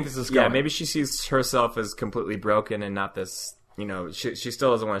 Maybe, where do you think this is going? Yeah, maybe she sees herself as completely broken and not this, she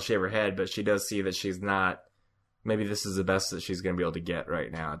still doesn't want to shave her head, but she does see that she's not, maybe this is the best that she's going to be able to get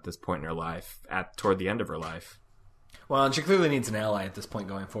right now at this point in her life, toward the end of her life. Well, and she clearly needs an ally at this point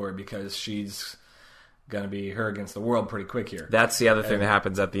going forward because she's going to be her against the world pretty quick here. That's the other thing that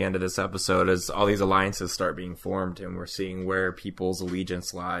happens at the end of this episode is all these alliances start being formed, and we're seeing where people's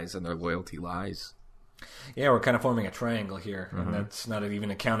allegiance lies and their loyalty lies. Yeah, we're kind of forming a triangle here, and that's not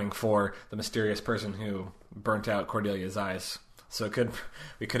even accounting for the mysterious person who burnt out Cordelia's eyes. So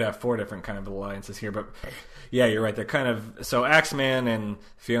we could have 4 different kind of alliances here, but yeah, you're right. They're kind of so Axeman and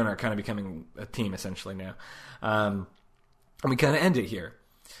Fiona are kind of becoming a team essentially now, and we kind of end it here.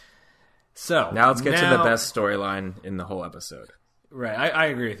 So now let's get to the best storyline in the whole episode. Right, I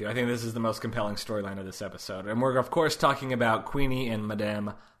agree with you. I think this is the most compelling storyline of this episode, and we're of course talking about Queenie and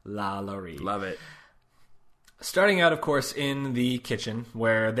Madame Lalaurie. Love it. Starting out, of course, in the kitchen,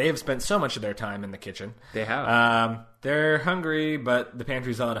 where they've spent so much of their time in the kitchen. They have. They're hungry, but the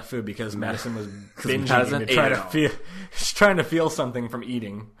pantry's all out of food because Madison was binging and trying to feel something from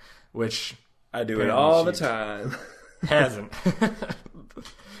eating, which I do it all the time. Hasn't.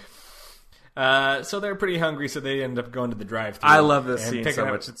 So they're pretty hungry, so they end up going to the drive-thru. I love this scene so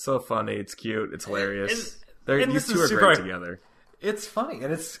much. It's so funny. It's cute. It's hilarious. These two are great together. It's funny,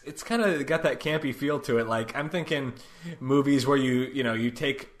 and it's kind of got that campy feel to it. Like, I'm thinking movies where you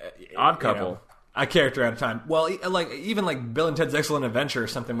take Odd Couple, a character at a time. Well, even like Bill and Ted's Excellent Adventure or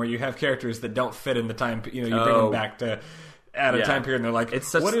something, where you have characters that don't fit in the time. You bring them back to at a time period, and they're like,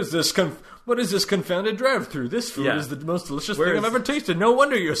 "What is this? What is this confounded drive-through? This food is the most delicious thing I've ever tasted. No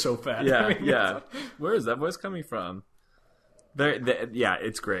wonder you're so fat." Yeah, Where is that voice coming from?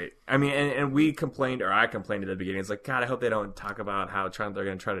 It's great. I mean, and we complained, or I complained at the beginning. It's like, God, I hope they don't talk about how they're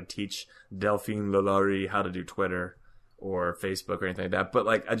going to try to teach Delphine Lalaurie how to do Twitter or Facebook or anything like that. But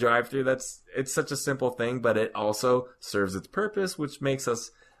like a drive-through, it's such a simple thing, but it also serves its purpose, which makes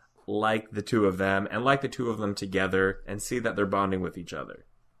us like the two of them and like the two of them together and see that they're bonding with each other.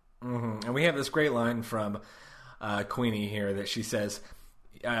 Mm-hmm. And we have this great line from Queenie here that she says.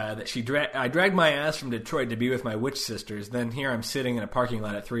 I dragged my ass from Detroit to be with my witch sisters. Then here I'm sitting in a parking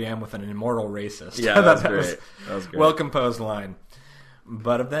lot at 3 a.m. with an immortal racist. Yeah, that was great. Well composed line.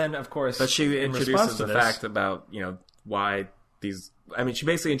 But then, of course, but she introduces the fact about why these. I mean, she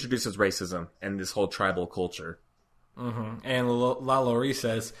basically introduces racism and this whole tribal culture. Mm-hmm. And Lalaurie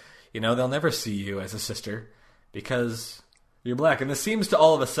says, they'll never see you as a sister because you're black. And this seems to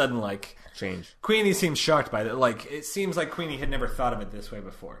all of a sudden like. Change. Queenie seems shocked by that. Like, it seems like Queenie had never thought of it this way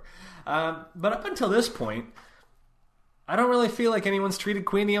before. But up until this point, I don't really feel like anyone's treated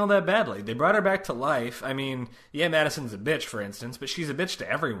Queenie all that badly. They brought her back to life. I mean, yeah, Madison's a bitch, for instance, but she's a bitch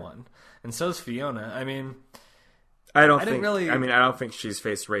to everyone. And so's Fiona. I mean, I don't think she's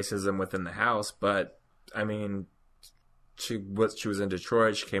faced racism within the house, but I mean, she was in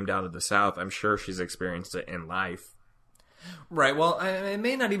Detroit. She came down to the South. I'm sure she's experienced it in life. Right, well, it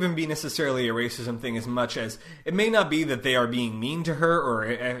may not even be necessarily a racism thing as much as it may not be that they are being mean to her or,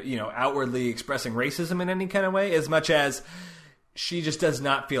 outwardly expressing racism in any kind of way, as much as she just does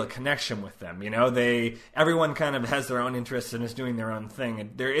not feel a connection with them. Everyone kind of has their own interests and is doing their own thing,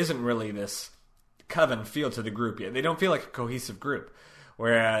 and there isn't really this coven feel to the group yet. They don't feel like a cohesive group,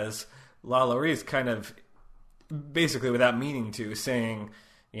 whereas Lalaurie kind of, basically without meaning to, saying,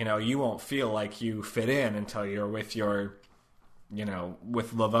 you won't feel like you fit in until you're with your...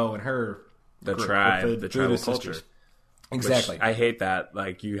 with Laveau and her the group, tribe, the tribal culture. Exactly. Which I hate that.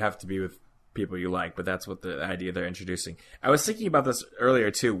 Like, you have to be with people you like, but that's what the idea they're introducing. I was thinking about this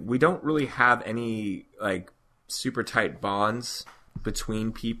earlier too. We don't really have any like super tight bonds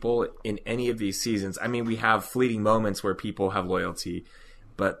between people in any of these seasons. I mean, we have fleeting moments where people have loyalty,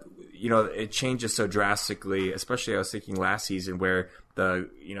 but it changes so drastically. Especially, I was thinking last season where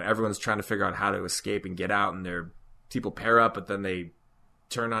everyone's trying to figure out how to escape and get out, and people pair up, but then they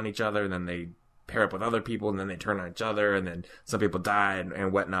turn on each other, and then they pair up with other people, and then they turn on each other, and then some people die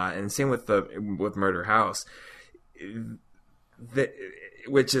and whatnot. And same with Murder House,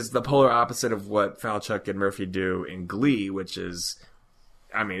 which is the polar opposite of what Falchuk and Murphy do in Glee, which is,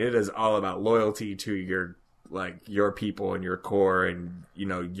 I mean, it is all about loyalty to your people and your core and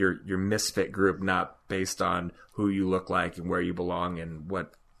your misfit group, not based on who you look like and where you belong and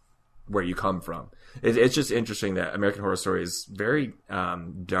where you come from. It's just interesting that American Horror Story is very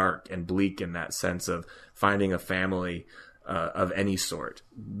dark and bleak in that sense of finding a family of any sort,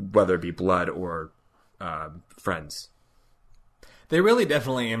 whether it be blood or friends. They really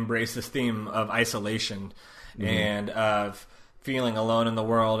definitely embrace this theme of isolation and of feeling alone in the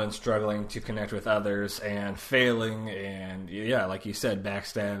world and struggling to connect with others and failing and, like you said,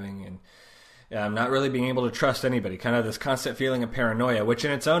 backstabbing and not really being able to trust anybody. Kind of this constant feeling of paranoia, which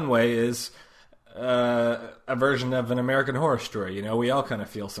in its own way is a version of an American Horror Story. We all kind of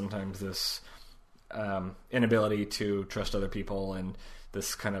feel sometimes this inability to trust other people and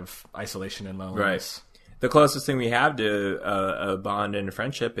this kind of isolation and loneliness. The closest thing we have to a bond and a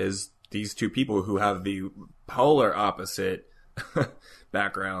friendship is these two people who have the polar opposite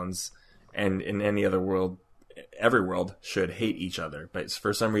backgrounds, and in any other world, every world should hate each other, but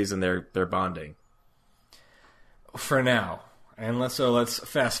for some reason they're bonding. For now. And let's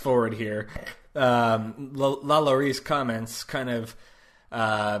fast forward here. LaLaurie's comments kind of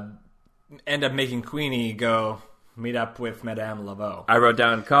end up making Queenie go meet up with Madame Laveau. I wrote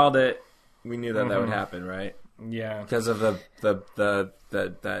down, called it. We knew that would happen, right? Yeah, because of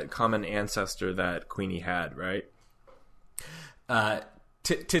that common ancestor that Queenie had, right?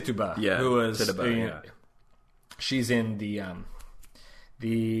 Tituba, yeah, who was Tituba, she's in the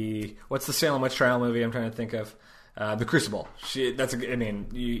what's the Salem witch trial movie I'm trying to think of. The Crucible. She's portrayed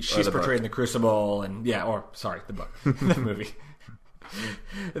in The Crucible, and the book, the movie,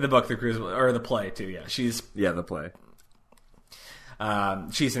 the book, The Crucible, or the play too. Yeah, the play.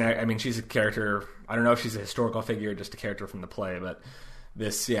 She's a character. I don't know if she's a historical figure, or just a character from the play, but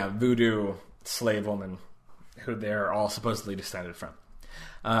this voodoo slave woman who they're all supposedly descended from.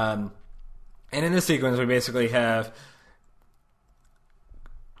 And in this sequence, we basically have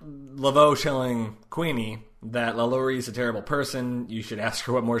Laveau telling Queenie that LaLaurie is a terrible person. You should ask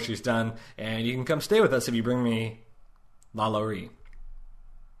her what more she's done, and you can come stay with us if you bring me LaLaurie.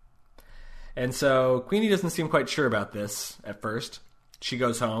 And so Queenie doesn't seem quite sure about this at first. She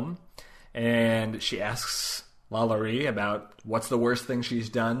goes home, and she asks LaLaurie about what's the worst thing she's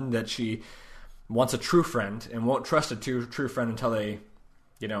done, that she wants a true friend and won't trust a true friend until they,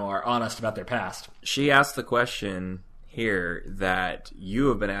 are honest about their past. She asked the question here that you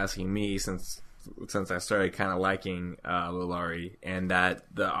have been asking me since I started kind of liking LaLaurie, and that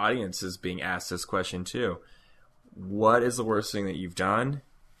the audience is being asked this question too. What is the worst thing that you've done?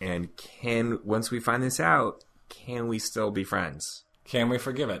 And once we find this out, can we still be friends? Can we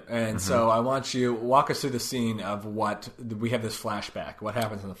forgive it? And so I want you to walk us through the scene of what we have this flashback. What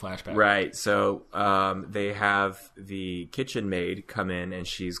happens in the flashback? Right. So they have the kitchen maid come in, and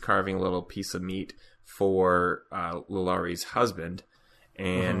she's carving a little piece of meat for LaLaurie's husband.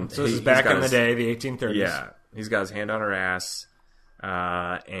 And so this is back in the day, the 1830s. Yeah. He's got his hand on her ass.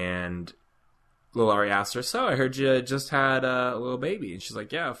 And LaLaurie asked her, so I heard you just had a little baby. And she's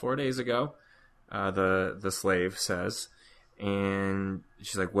like, yeah, 4 days ago, the slave says. And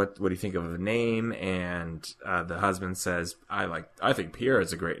she's like, what do you think of the name? And the husband says, I think Pierre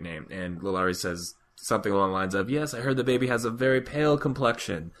is a great name. And LaLaurie says something along the lines of, yes, I heard the baby has a very pale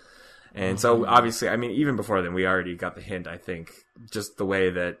complexion. And so, obviously, even before then, we already got the hint, I think, just the way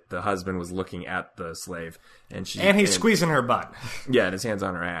that the husband was looking at the slave. And he's squeezing her butt. Yeah, and his hand's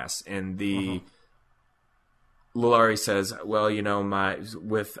on her ass. And LaLaurie says, well,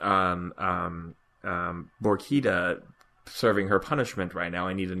 with Borkita serving her punishment right now,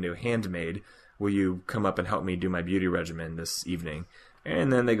 I need a new handmaid. Will you come up and help me do my beauty regimen this evening?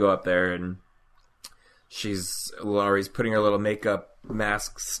 And then they go up there, and LaLaurie's putting her little makeup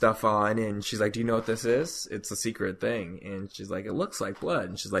mask stuff on, and she's like, do you know what this is? It's a secret thing. And she's like, it looks like blood.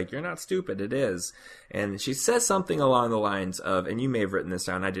 And she's like, you're not stupid, it is. And she says something along the lines of, and you may have written this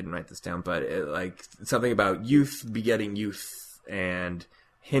down, I didn't write this down, but something about youth begetting youth, and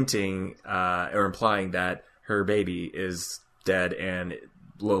hinting or implying that her baby is dead, and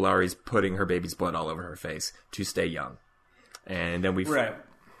LaLaurie's putting her baby's blood all over her face to stay young. And then we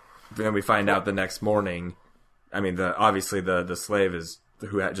find out the next morning. I mean, obviously the slave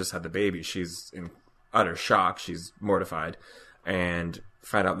who just had the baby. She's in utter shock. She's mortified, and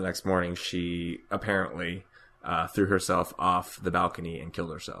find out the next morning she apparently threw herself off the balcony and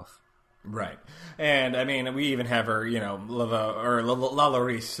killed herself. Right. And, I mean, we even have her,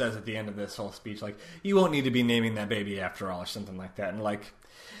 LaLaurie says at the end of this whole speech, like, you won't need to be naming that baby after all, or something like that. And, like,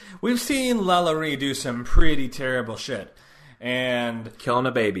 we've seen LaLaurie do some pretty terrible shit. And killing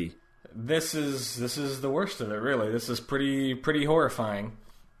a baby. This is the worst of it, really. This is pretty horrifying.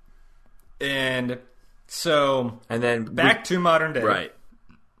 And so, and then back to modern day. Right.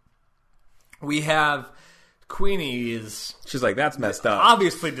 We have Queenie she's like, that's messed up.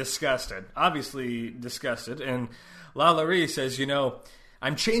 Obviously disgusted. And LaLaurie says,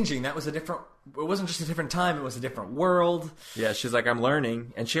 I'm changing. It wasn't just a different time, it was a different world. Yeah, she's like, I'm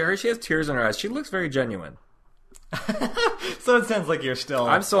learning. And she has tears in her eyes. She looks very genuine. So it sounds like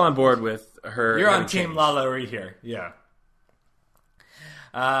I'm still on board with her. You're on Team LaLaurie here. Yeah.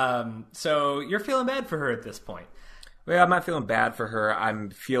 So you're feeling bad for her at this point. Well, I'm not feeling bad for her. I'm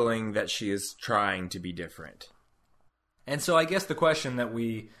feeling that she is trying to be different. And so I guess the question that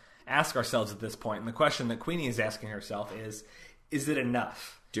we ask ourselves at this point, and the question that Queenie is asking herself is it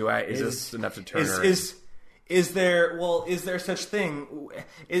enough? Is this enough to turn her? is there such thing?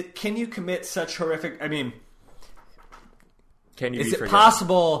 Can you commit such horrific? I mean, can you? Is it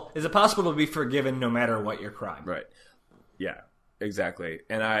possible to be forgiven no matter what your crime? Right. Yeah. Exactly.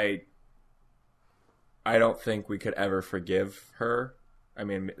 And I don't think we could ever forgive her. I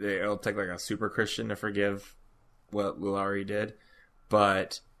mean, it'll take like a super Christian to forgive what Lalaurie did,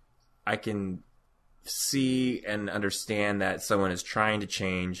 but I can see and understand that someone is trying to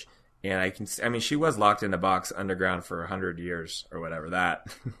change. And I mean, she was locked in a box underground for 100 years or whatever.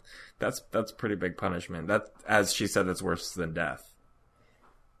 That's pretty big punishment. That, as she said, that's worse than death.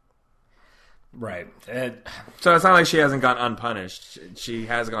 Right. So it's not like she hasn't gone unpunished. She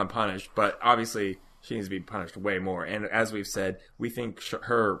has gone punished, but obviously she needs to be punished way more. And as we've said, we think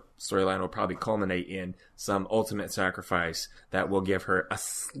her storyline will probably culminate in some ultimate sacrifice that will give her a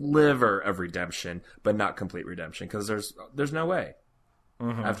sliver of redemption, but not complete redemption, because there's no way.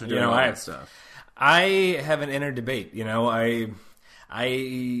 Mm-hmm. After doing all that stuff. I have an inner debate.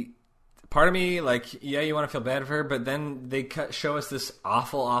 Part of me, like, yeah, you want to feel bad for her, but then they show us this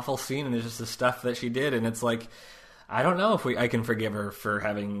awful, awful scene, and there's just the stuff that she did, and it's like, I don't know if I can forgive her for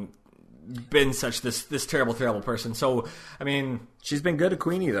having been such this terrible, terrible person. So, I mean, she's been good to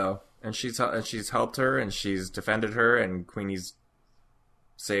Queenie though, and she's helped her, and she's defended her, and Queenie's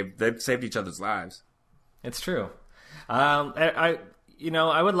they've saved each other's lives. It's true. I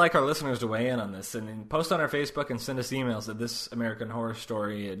would like our listeners to weigh in on this and post on our Facebook and send us emails at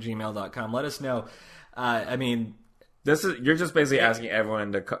thisamericanhorrorstory@gmail.com. Let us know. You're just basically asking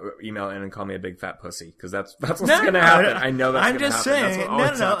everyone to email in and call me a big fat pussy, because that's what's going to happen. I know that's going to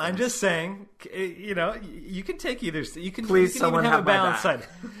happen. I'm just saying. You can take either. You can. Please, you can someone even have have a balanced my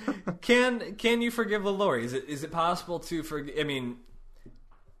side. Can you forgive Lalaurie? Is it possible to forgive? I mean,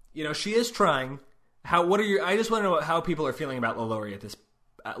 she is trying. I just want to know how people are feeling about Lalaurie at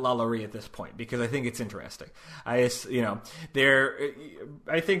this point, because I think it's interesting. I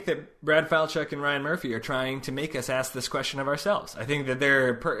think that Brad Falchuk and Ryan Murphy are trying to make us ask this question of ourselves. I think that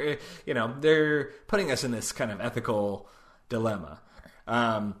they're putting us in this kind of ethical dilemma.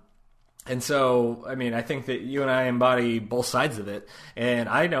 And so, I mean, I think that you and I embody both sides of it. And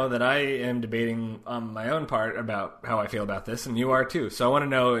I know that I am debating on my own part about how I feel about this, and you are too. So I want to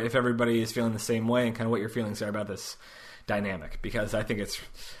know if everybody is feeling the same way and kind of what your feelings are about this dynamic, because I think it's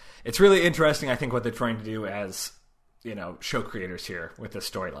really interesting, I think, what they're trying to do as, show creators here with this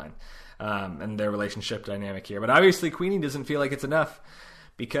storyline and their relationship dynamic here. But obviously, Queenie doesn't feel like it's enough,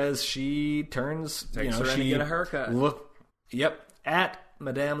 because she turns, takes her in to get a haircut. At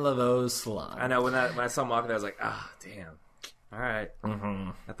Madame Laveau's salon. I know, when I saw him walking there, I was like, damn. All right. Mm-hmm.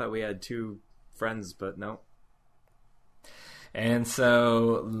 I thought we had two friends, but no. And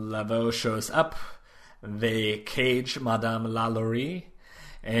so Laveau shows up. They cage Madame Lalaurie,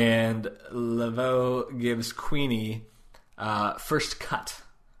 and Laveau gives Queenie first cut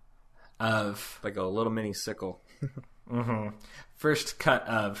of... like a little mini sickle. Mm-hmm. First cut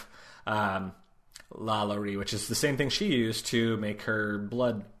of... Lalaurie, which is the same thing she used to make her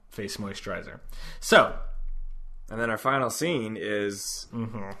blood face moisturizer. So, and then our final scene is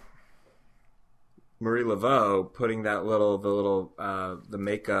Marie Laveau putting that the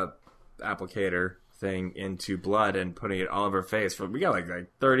makeup applicator thing into blood and putting it all over her face. We got like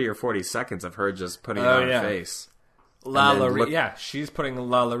 30 or 40 seconds of her just putting it on her face. Lalaurie, she's putting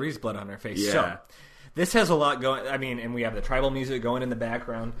Lalaurie's blood on her face. Yeah. So, this has a lot going. I mean, and we have the tribal music going in the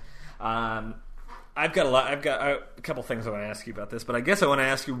background. I've got a couple things I want to ask you about this, but I guess I want to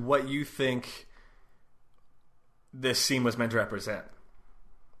ask you what you think this scene was meant to represent.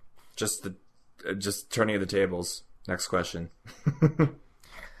 Just turning of the tables. Next question.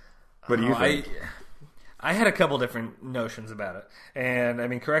 What do you think? I had a couple different notions about it, and I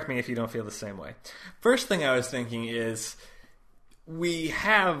mean, correct me if you don't feel the same way. First thing I was thinking is, we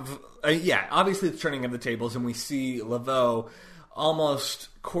have obviously the turning of the tables, and we see Laveau almost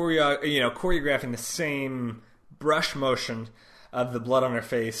choreographing the same brush motion of the blood on her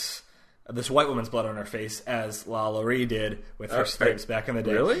face, of this white woman's blood on her face, as Lalaurie did with her stripes back in the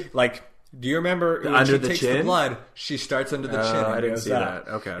day. Really? Like, do you remember when under she the takes chin? the blood? She starts under the chin. And I didn't goes see out.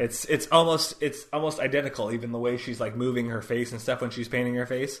 that. Okay, it's almost identical, even the way she's like moving her face and stuff when she's painting her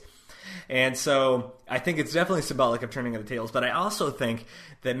face. And so I think it's definitely symbolic of turning of the tables. But I also think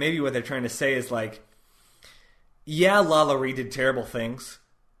that maybe what they're trying to say is like, yeah, Lalaurie did terrible things,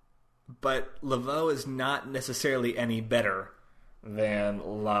 but Laveau is not necessarily any better than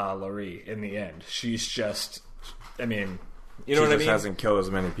Lalaurie in the end. She's just, I mean, you know what I mean? She just hasn't killed as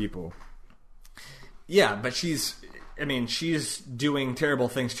many people. Yeah, but she's doing terrible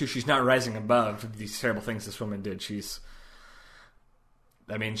things too. She's not rising above these terrible things this woman did.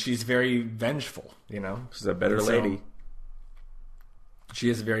 I mean, she's very vengeful, She's a bitter lady. She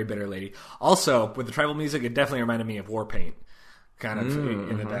is a very bitter lady. Also, with the tribal music, it definitely reminded me of Warpaint, kind of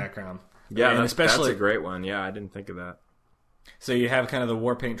in the background. Yeah, and especially, that's a great one. Yeah, I didn't think of that. So you have kind of the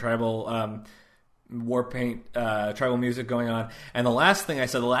Warpaint tribal tribal music going on. And the last thing I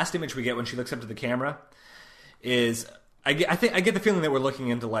said, the last image we get when she looks up to the camera is... I get the feeling that we're looking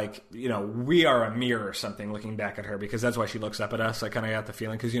into, like, we are a mirror or something looking back at her, because that's why she looks up at us. I kind of got the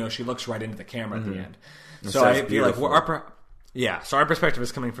feeling, because, she looks right into the camera at the end. So I feel like so our perspective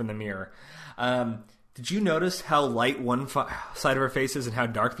is coming from the mirror. Did you notice how light one side of her face is and how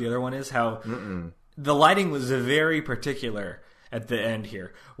dark the other one is? How the lighting was very particular at the end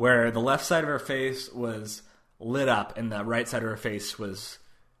here, where the left side of her face was lit up and the right side of her face was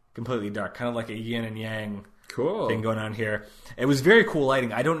completely dark, kind of like a yin and yang thing going on here. It was very cool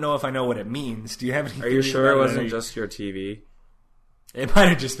lighting. I don't know if I know what it means. Do you have any? Are you sure it wasn't just your TV? It might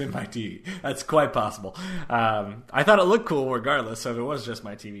have just been my TV. That's quite possible. I thought it looked cool regardless, so if it was just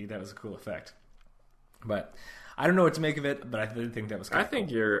my TV, that was a cool effect. But I don't know what to make of it, but I did think that was kind of cool.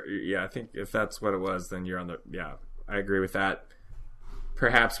 I think if that's what it was, then you're on the... Yeah, I agree with that.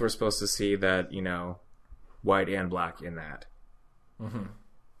 Perhaps we're supposed to see that, white and black in that. Mm-hmm.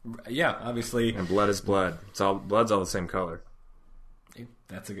 Yeah, obviously. And blood is blood. Blood's all the same color.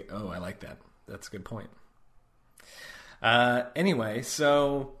 That's a good... Oh, I like that. That's a good point. Anyway,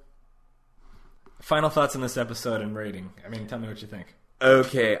 so final thoughts on this episode and rating. I mean, tell me what you think.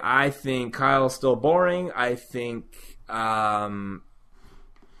 Okay, I think Kyle's still boring. I think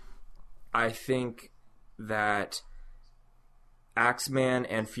that Axeman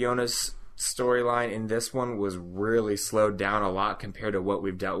and Fiona's storyline in this one was really slowed down a lot compared to what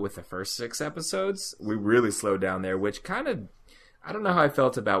we've dealt with the first 6 episodes. We really slowed down there, which kind of... I don't know how I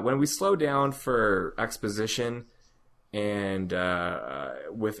felt about when we slow down for exposition, and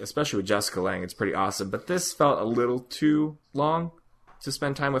especially with Jessica Lange, it's pretty awesome. But this felt a little too long to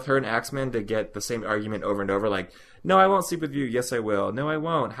spend time with her and Axeman to get the same argument over and over. Like, no, I won't sleep with you. Yes, I will. No, I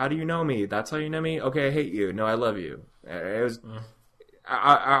won't. How do you know me? That's how you know me? Okay, I hate you. No, I love you. It was...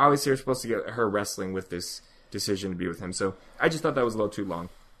 I obviously you're supposed to get her wrestling with this decision to be with him. So I just thought that was a little too long.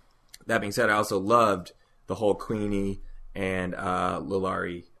 That being said, I also loved the whole Queenie and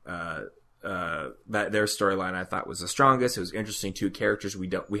Lilari that their storyline. I thought was the strongest. It was interesting. 2 characters we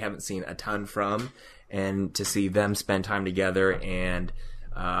haven't seen a ton from, and to see them spend time together and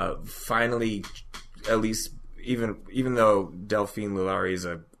finally, at least even though Delphine Lilari is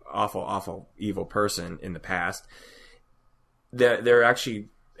a awful evil person in the past, they're actually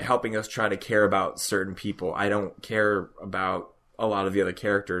helping us try to care about certain people. I don't care about a lot of the other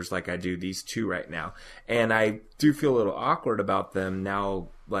characters like I do these 2 right now. And I do feel a little awkward about them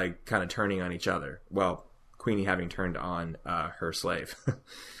now, like, kind of turning on each other. Well, Queenie having turned on her slave.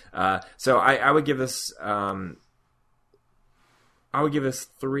 So I would give this 3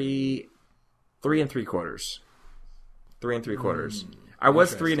 3/4. 3 3/4. I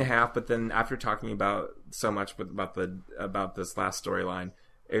was 3.5, but then after talking about so much about this last storyline,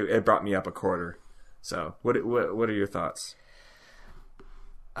 it brought me up a quarter. So, what are your thoughts?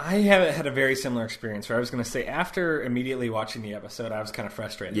 I have had a very similar experience where I was going to say after immediately watching the episode, I was kind of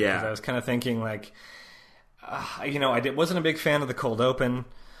frustrated. Yeah, because I was kind of thinking like, I wasn't a big fan of the cold open.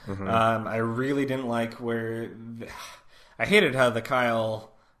 Mm-hmm. I really didn't like I hated how the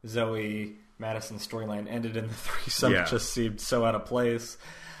Kyle, Zoe, Madison storyline ended in the threesome. It just seemed so out of place.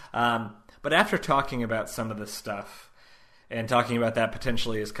 But after talking about some of this stuff and talking about that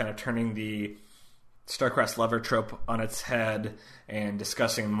potentially as kind of turning the star-crossed lover trope on its head and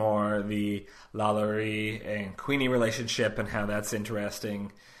discussing more the Lalaurie and Queenie relationship and how that's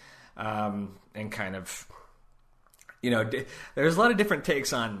interesting, and kind of, there's a lot of different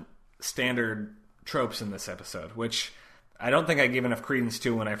takes on standard tropes in this episode, which I don't think I gave enough credence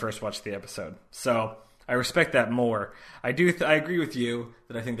to when I first watched the episode. So I respect that more. I agree with you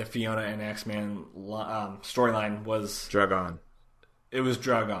that I think the Fiona and Axeman storyline was... drug on. It was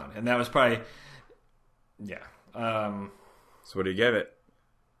drug on. And that was probably... Yeah. So what do you give it?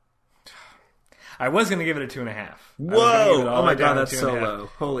 I was going to give it a 2.5. Whoa! Oh my god, that's so low.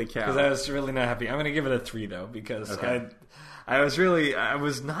 Holy cow. Because I was really not happy. I'm going to give it a 3, though, because I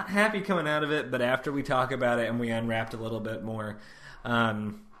was not happy coming out of it, but after we talk about it and we unwrapped a little bit more,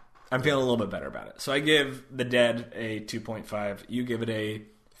 I'm feeling a little bit better about it. So I give The Dead a 2.5. You give it a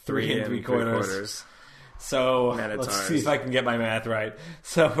 3 3/4. So let's see if I can get my math right.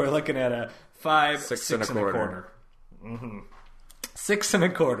 So we're looking at a 5, 6 1/4. Mm-hmm. 6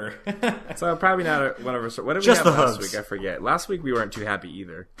 1/4. So probably not whatever. What did we just have the last hooves. week? I forget. Last week we weren't too happy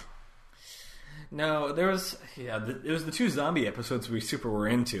either. No, there was it was the 2 zombie episodes we super were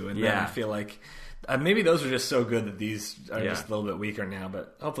into, and then Yeah. I feel like maybe those are just so good that these are just a little bit weaker now.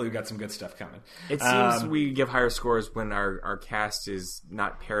 But hopefully we've got some good stuff coming. It seems we give higher scores when our cast is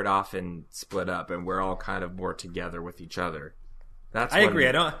not paired off and split up, and we're all kind of more together with each other. I agree.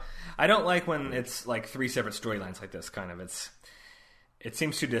 I don't like when it's like 3 separate storylines like this. Kind of, it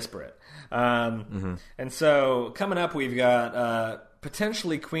seems too disparate. And so coming up, we've got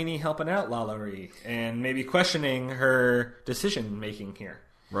potentially Queenie helping out Lalaurie and maybe questioning her decision making here.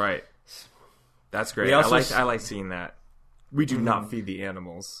 Right. That's great. I like seeing that. We do not feed the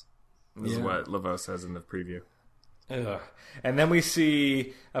animals. This is what Laveau says in the preview. Ugh. And then we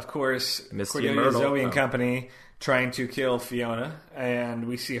see, of course, Misty Cordelia, Myrtle. Zoe, and company trying to kill Fiona, and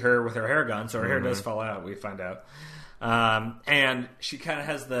we see her with her hair gone, so her hair does fall out, we find out. And she kind of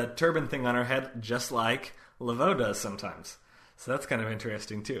has the turban thing on her head, just like Laveau does sometimes. So that's kind of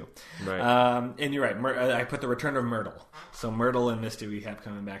interesting, too. Right. And you're right, I put the return of Myrtle. So Myrtle and Misty we have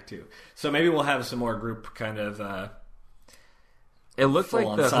coming back, too. So maybe we'll have some more group kind of... it looked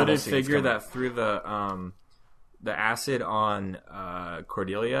like the hooded figure coming. that threw the acid on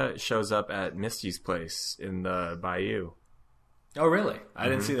Cordelia shows up at Misty's place in the bayou. Oh, really? I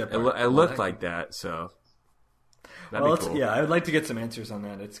didn't see that part. It looked like that, so... Well, cool. yeah, I would like to get some answers on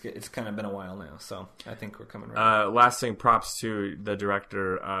that. It's kind of been a while now, so I think we're coming right. Last thing, props to the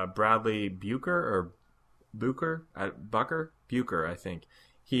director, Bradley Bucher, I think.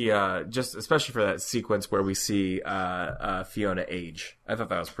 He just especially for that sequence where we see Fiona age. I thought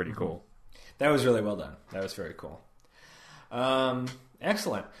that was pretty cool. That was really well done. That was very cool.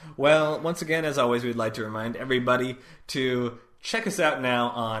 Excellent. Well, once again, as always, we'd like to remind everybody to check us out now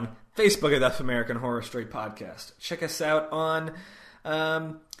on Facebook at This American Horror Story Podcast. Check us out on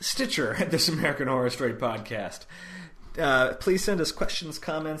Stitcher at This American Horror Story Podcast. Please send us questions,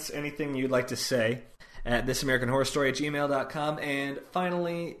 comments, anything you'd like to say at thisamericanhorrorstory@gmail.com. And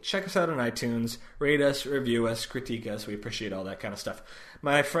finally, check us out on iTunes. Rate us, review us, critique us. We appreciate all that kind of stuff.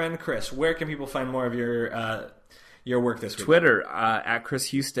 My friend Kris, where can people find more of your work this week? Twitter, at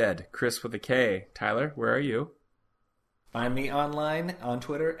Kris Husted. Kris with a K. Tyler, where are you? Find me online on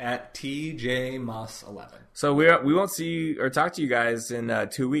Twitter at TJMoss11. So we won't see or talk to you guys in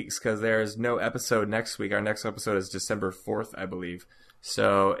 2 weeks because there's no episode next week. Our next episode is December 4th, I believe.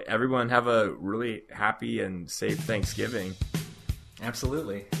 So everyone have a really happy and safe Thanksgiving.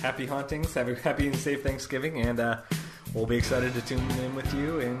 Absolutely. Happy hauntings. Have a happy and safe Thanksgiving. And we'll be excited to tune in with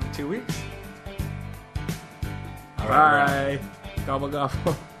you in 2 weeks. All right. Bye. Gobble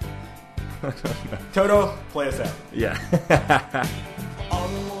gobble. Toto, play us out. Yeah. All I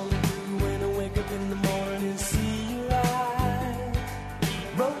wanna do when I wake up in the morning is see your eyes.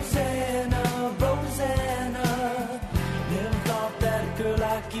 Rosanna, Rosanna, never thought that a girl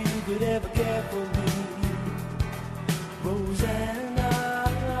like you could ever care for me. Rosanna.